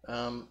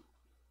 Yeah,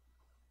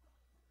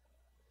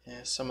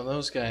 some of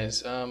those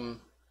guys.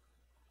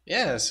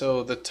 Yeah,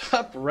 so the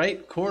top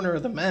right corner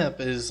of the map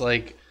is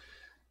like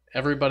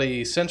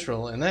everybody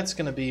central, and that's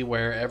going to be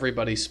where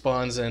everybody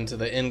spawns into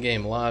the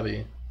in-game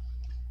lobby.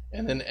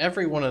 And then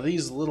every one of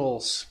these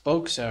little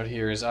spokes out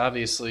here is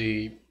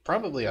obviously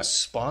probably a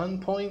spawn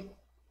point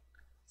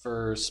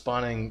for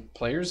spawning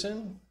players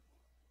in.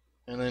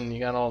 And then you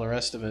got all the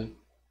rest of it.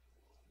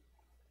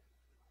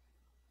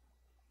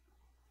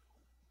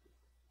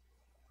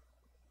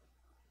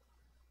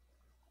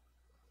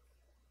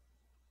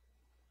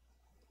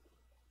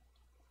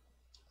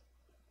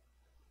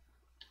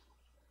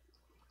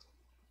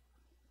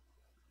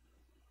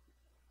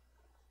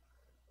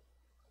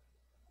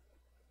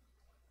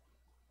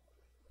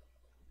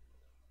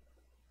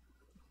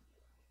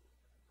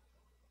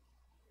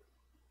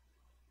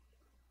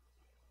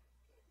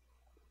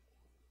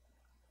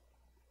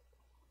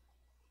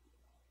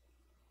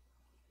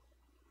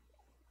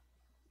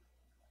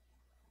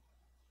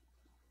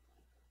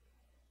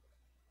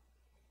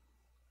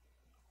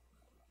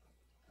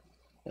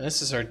 And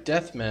this is our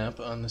death map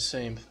on the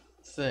same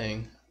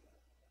thing.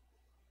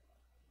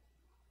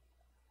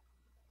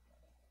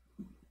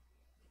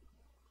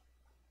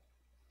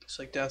 Looks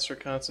like deaths are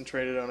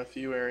concentrated on a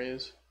few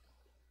areas.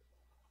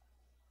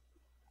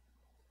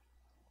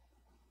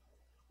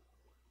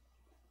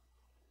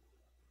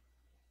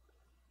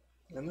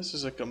 And this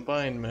is a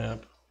combined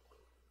map.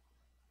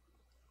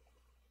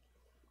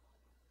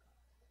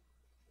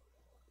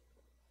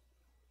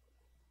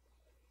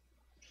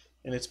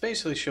 And it's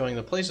basically showing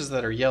the places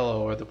that are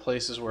yellow are the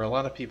places where a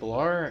lot of people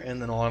are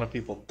and then a lot of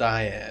people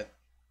die at.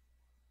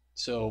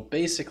 So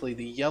basically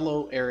the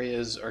yellow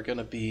areas are going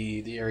to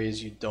be the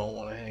areas you don't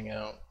want to hang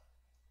out.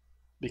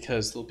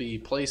 Because there'll be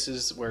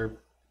places where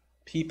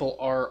people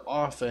are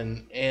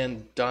often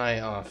and die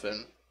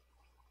often.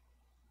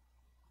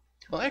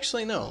 Well,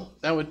 actually no.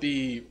 That would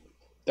be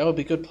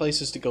good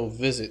places to go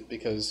visit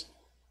because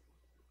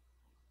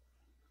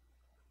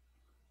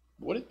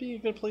would it be a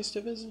good place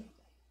to visit?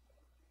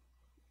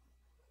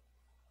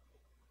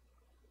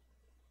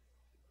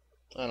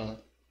 I don't know.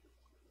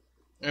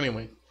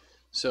 Anyway,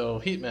 so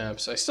heat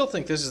maps. I still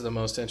think this is the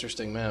most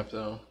interesting map,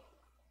 though.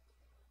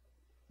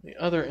 The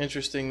other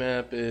interesting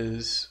map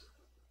is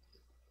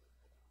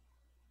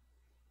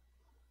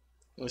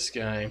this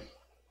guy.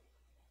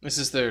 This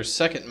is their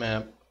second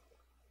map.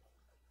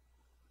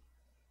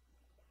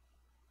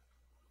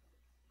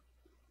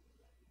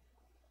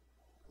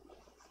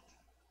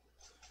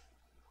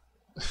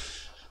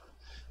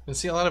 And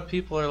see, a lot of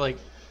people are like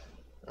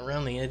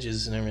around the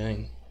edges and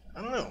everything.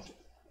 I don't know.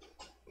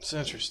 It's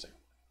interesting.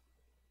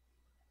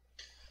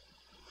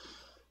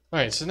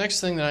 Alright, so the next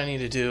thing that I need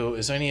to do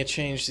is I need to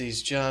change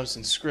these jobs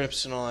and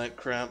scripts and all that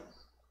crap.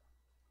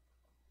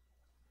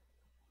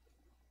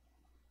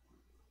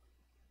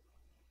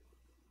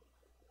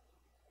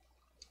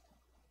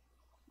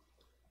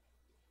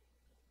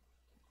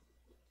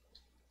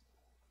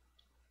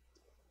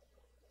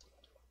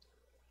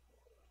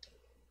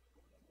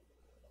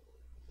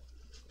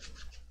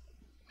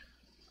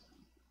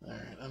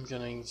 I'm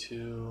going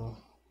to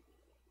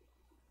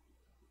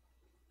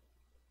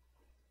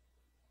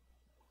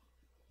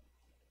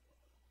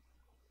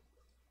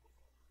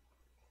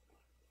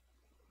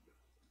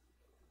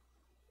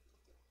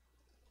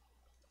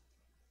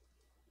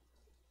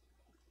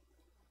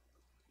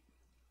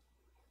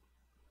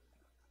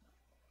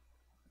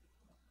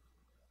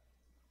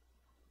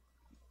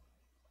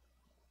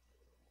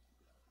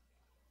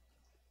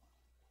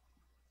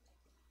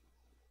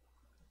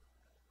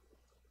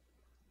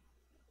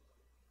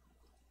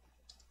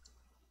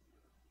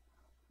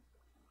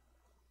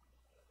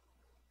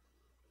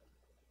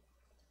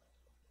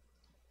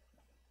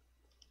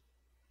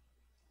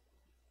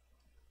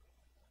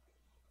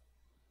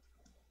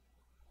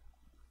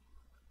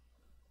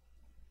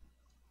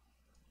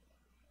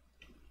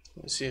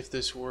let's see if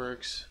this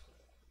works.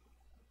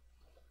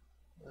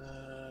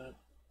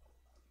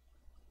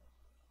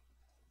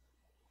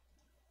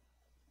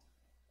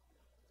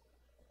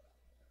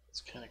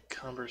 It's kind of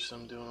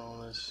cumbersome doing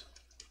all this.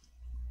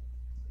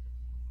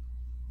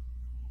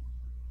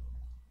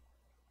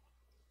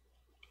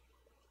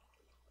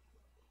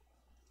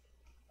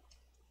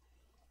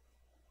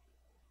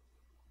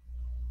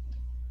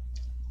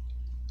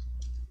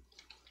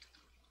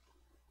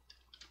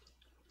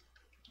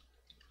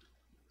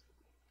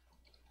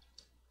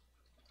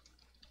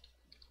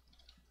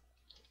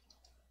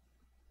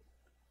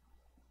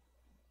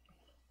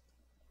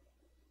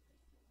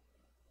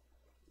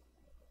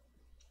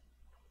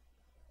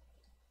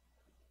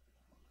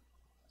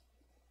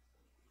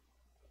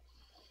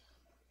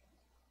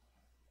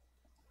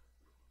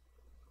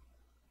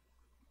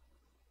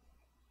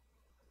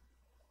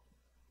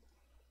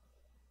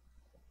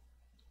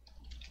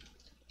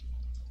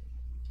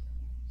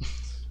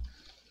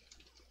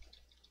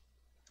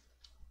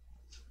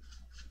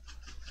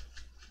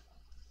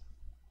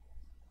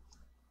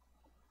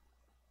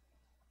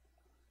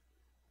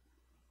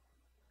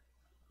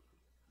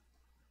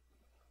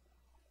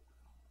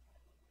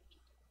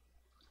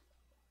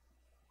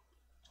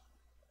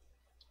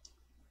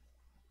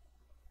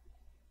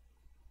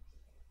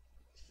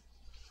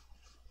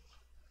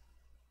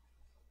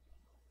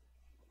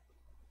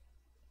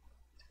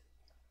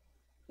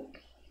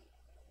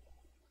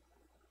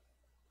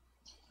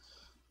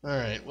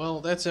 Alright,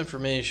 well, that's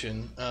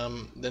information.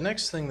 The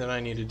next thing that I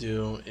need to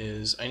do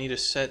is I need to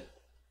set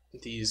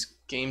these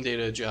game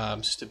data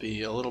jobs to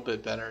be a little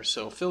bit better.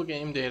 So fill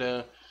game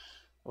data,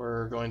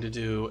 we're going to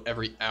do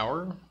every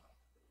hour.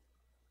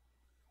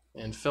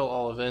 And fill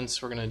all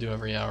events, we're going to do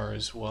every hour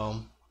as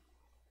well.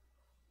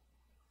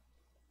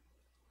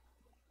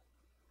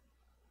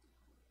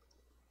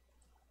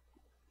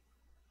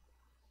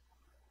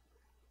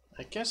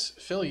 I guess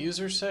fill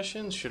user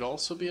sessions should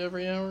also be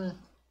every hour,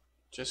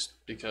 just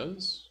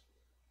because.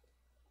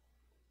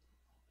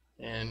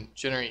 And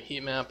generate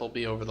heat map will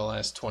be over the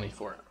last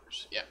 24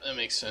 hours. Yeah, that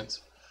makes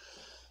sense.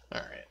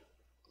 Alright.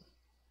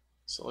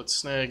 So let's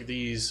snag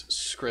these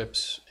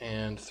scripts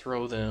and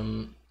throw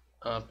them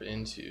up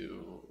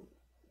into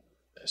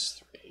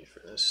S3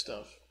 for this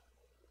stuff.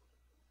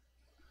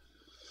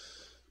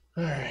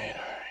 Alright.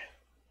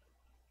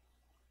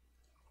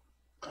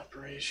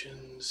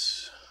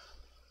 Operations,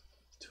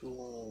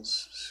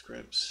 tools,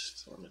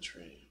 scripts,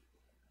 telemetry.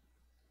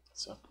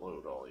 Let's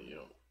upload all of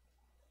you.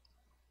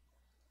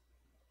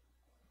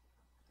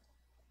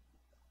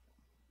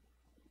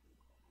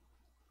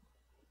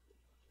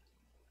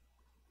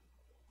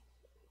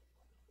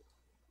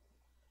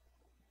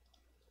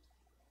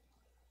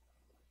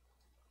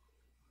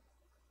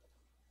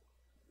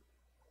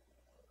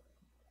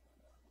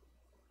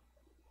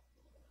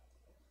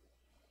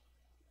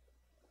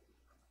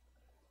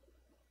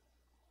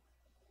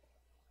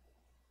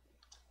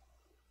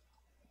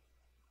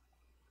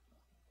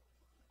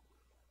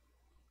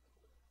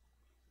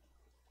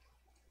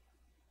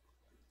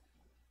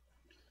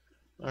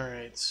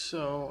 Alright,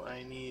 so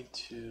I need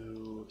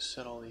to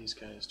set all these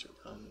guys to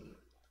run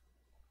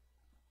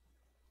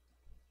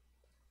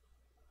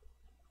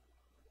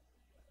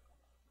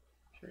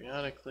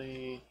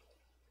periodically.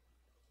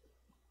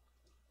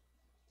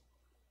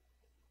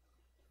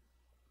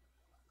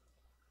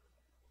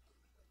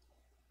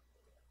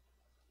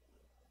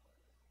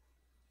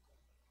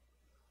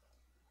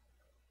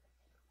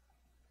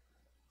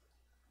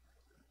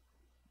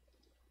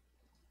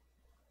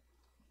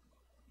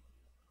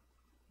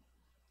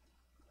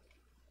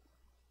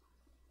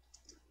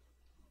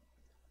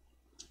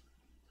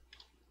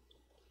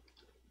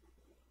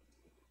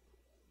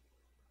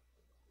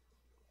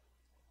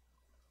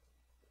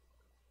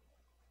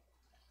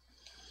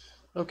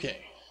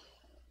 Okay,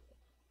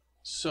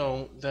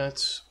 so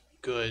that's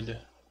good.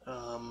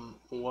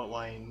 What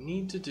I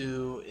need to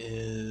do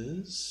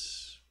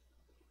is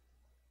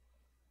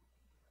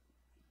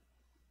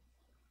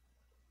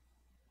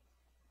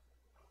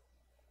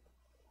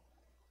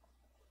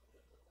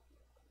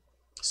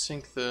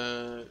sync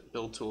the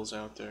build tools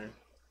out there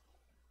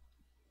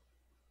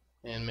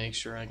and make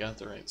sure I got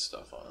the right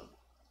stuff on.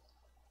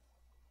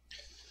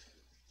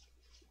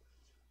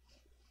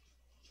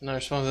 And I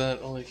respond to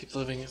that, only keep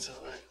living until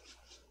right.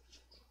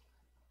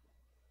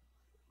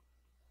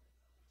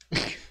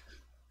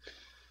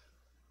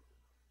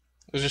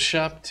 There's a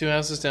shop 2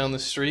 houses down the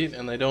street,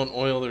 and they don't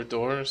oil their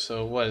door.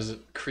 So what is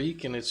it?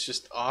 Creek, and it's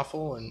just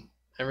awful, and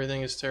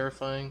everything is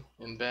terrifying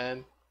and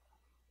bad.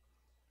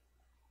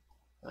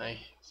 I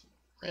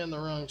ran the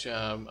wrong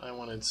job. I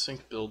wanted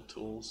sink build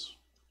tools.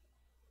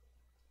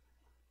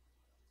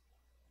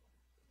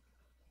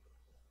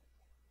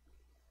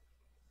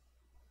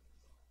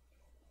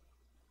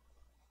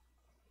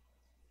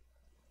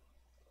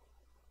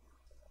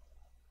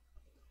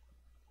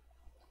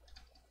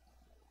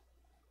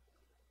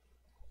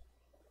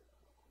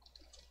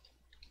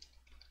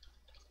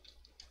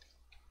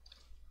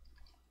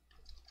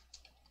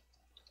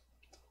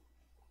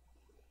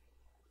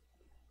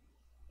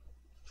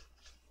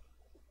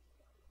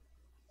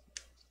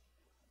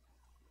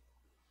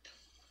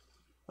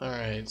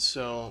 Alright,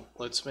 so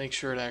let's make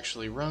sure it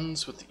actually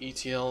runs with the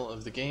ETL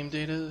of the game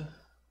data.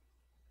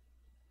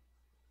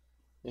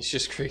 It's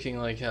just creaking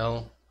like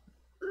hell.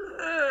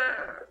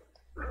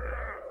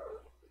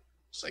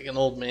 It's like an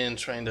old man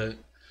trying to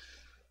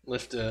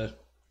lift a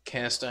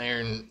cast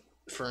iron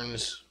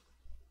furnace.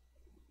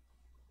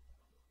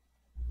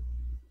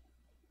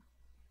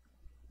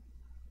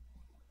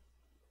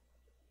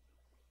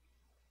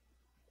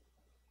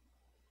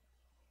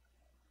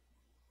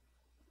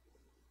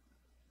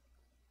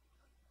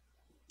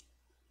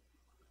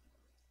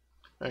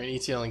 Alright,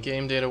 ETLing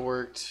game data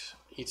worked.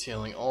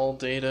 ETLing all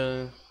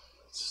data.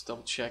 Let's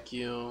double check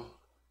you.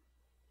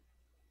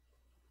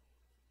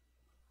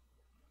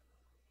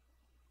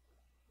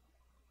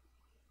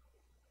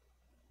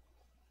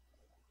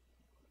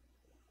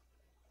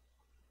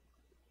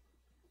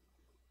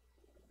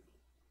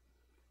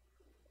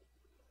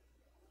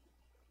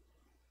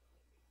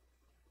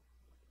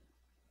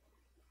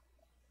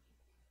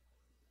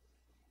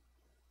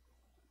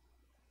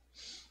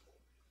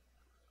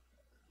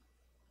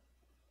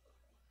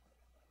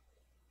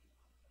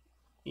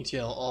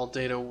 ETL all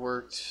data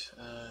worked.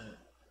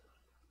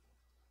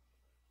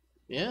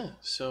 Yeah,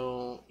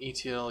 so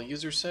ETL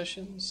user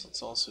sessions.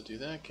 Let's also do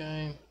that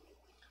guy.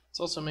 Let's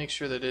also make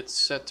sure that it's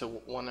set to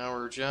 1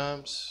 hour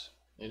jobs.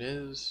 It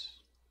is.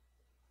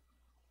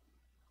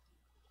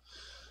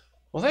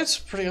 Well, that's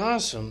pretty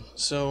awesome.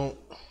 So,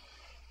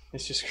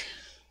 it's just,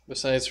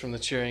 besides from the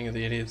cheering of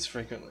the idiots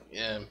frequently.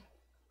 Yeah.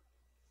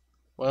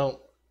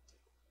 Well,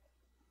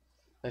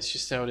 that's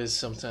just how it is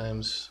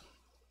sometimes.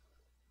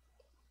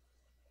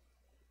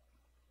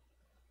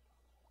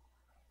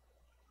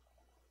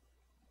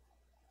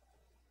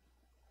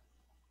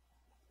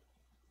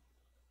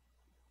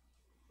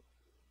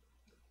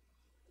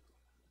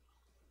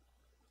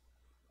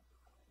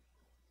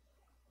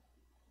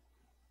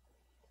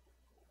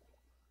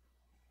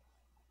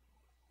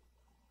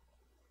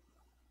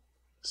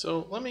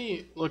 So let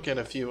me look at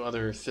a few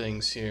other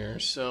things here.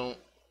 So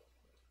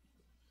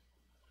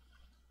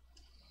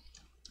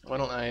why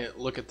don't I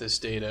look at this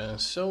data?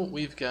 So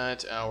we've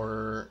got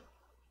our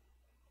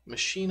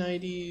machine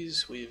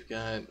IDs, we've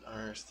got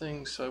our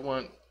things. So I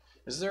want,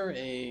 is there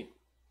a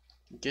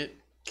get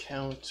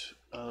count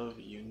of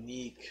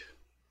unique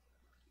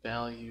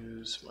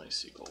values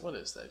MySQL? What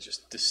is that?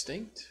 Just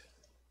distinct?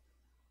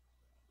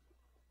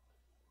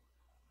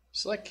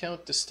 Select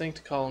count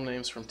distinct column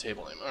names from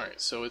table name. Alright,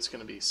 so it's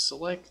going to be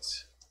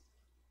select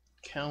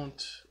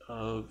count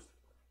of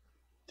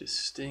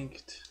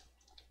distinct,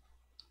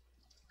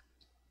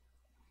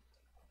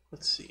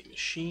 let's see,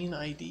 machine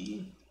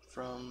ID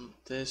from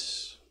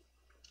this.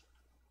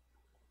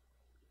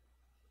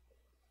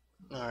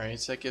 Alright,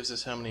 so that gives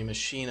us how many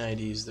machine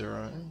IDs there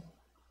are.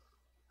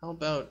 How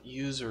about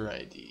user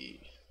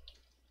ID?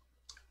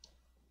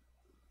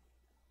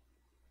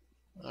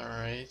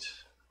 Alright.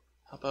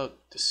 How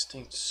about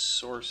distinct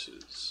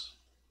sources?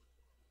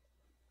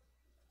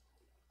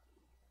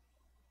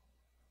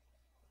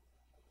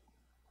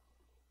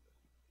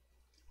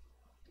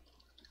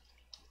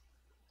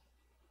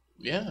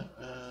 Yeah,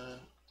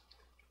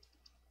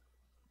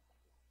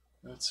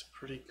 that's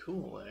pretty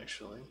cool,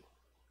 actually.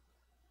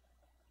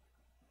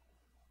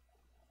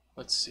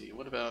 Let's see,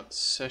 what about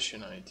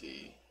session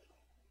ID?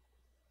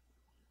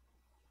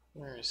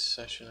 Where is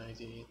session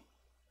ID?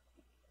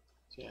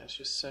 Yeah, it's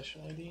just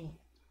session ID.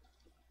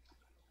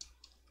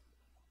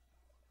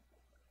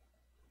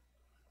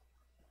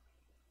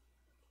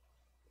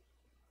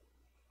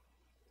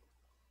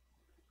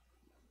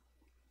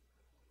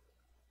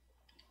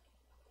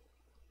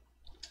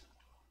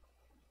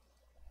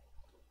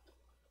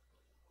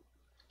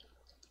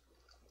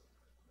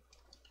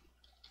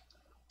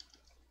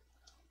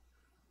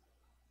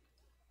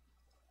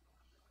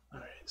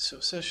 Alright, so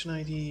session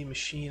ID,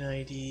 machine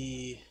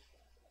ID,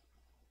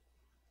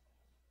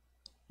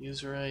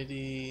 user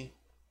ID.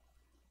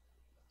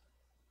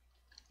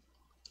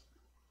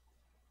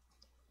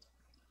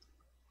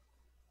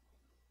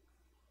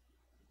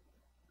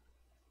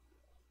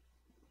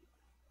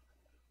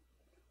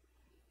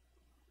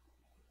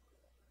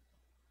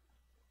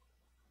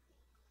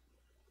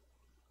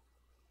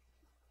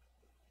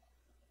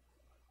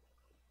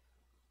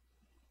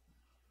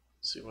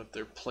 See what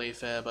their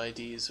playfab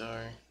IDs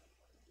are.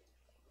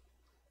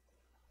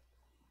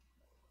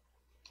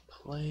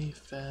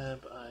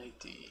 Playfab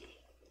ID.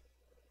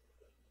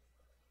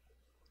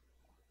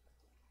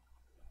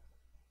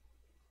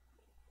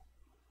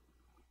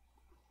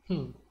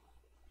 Hmm.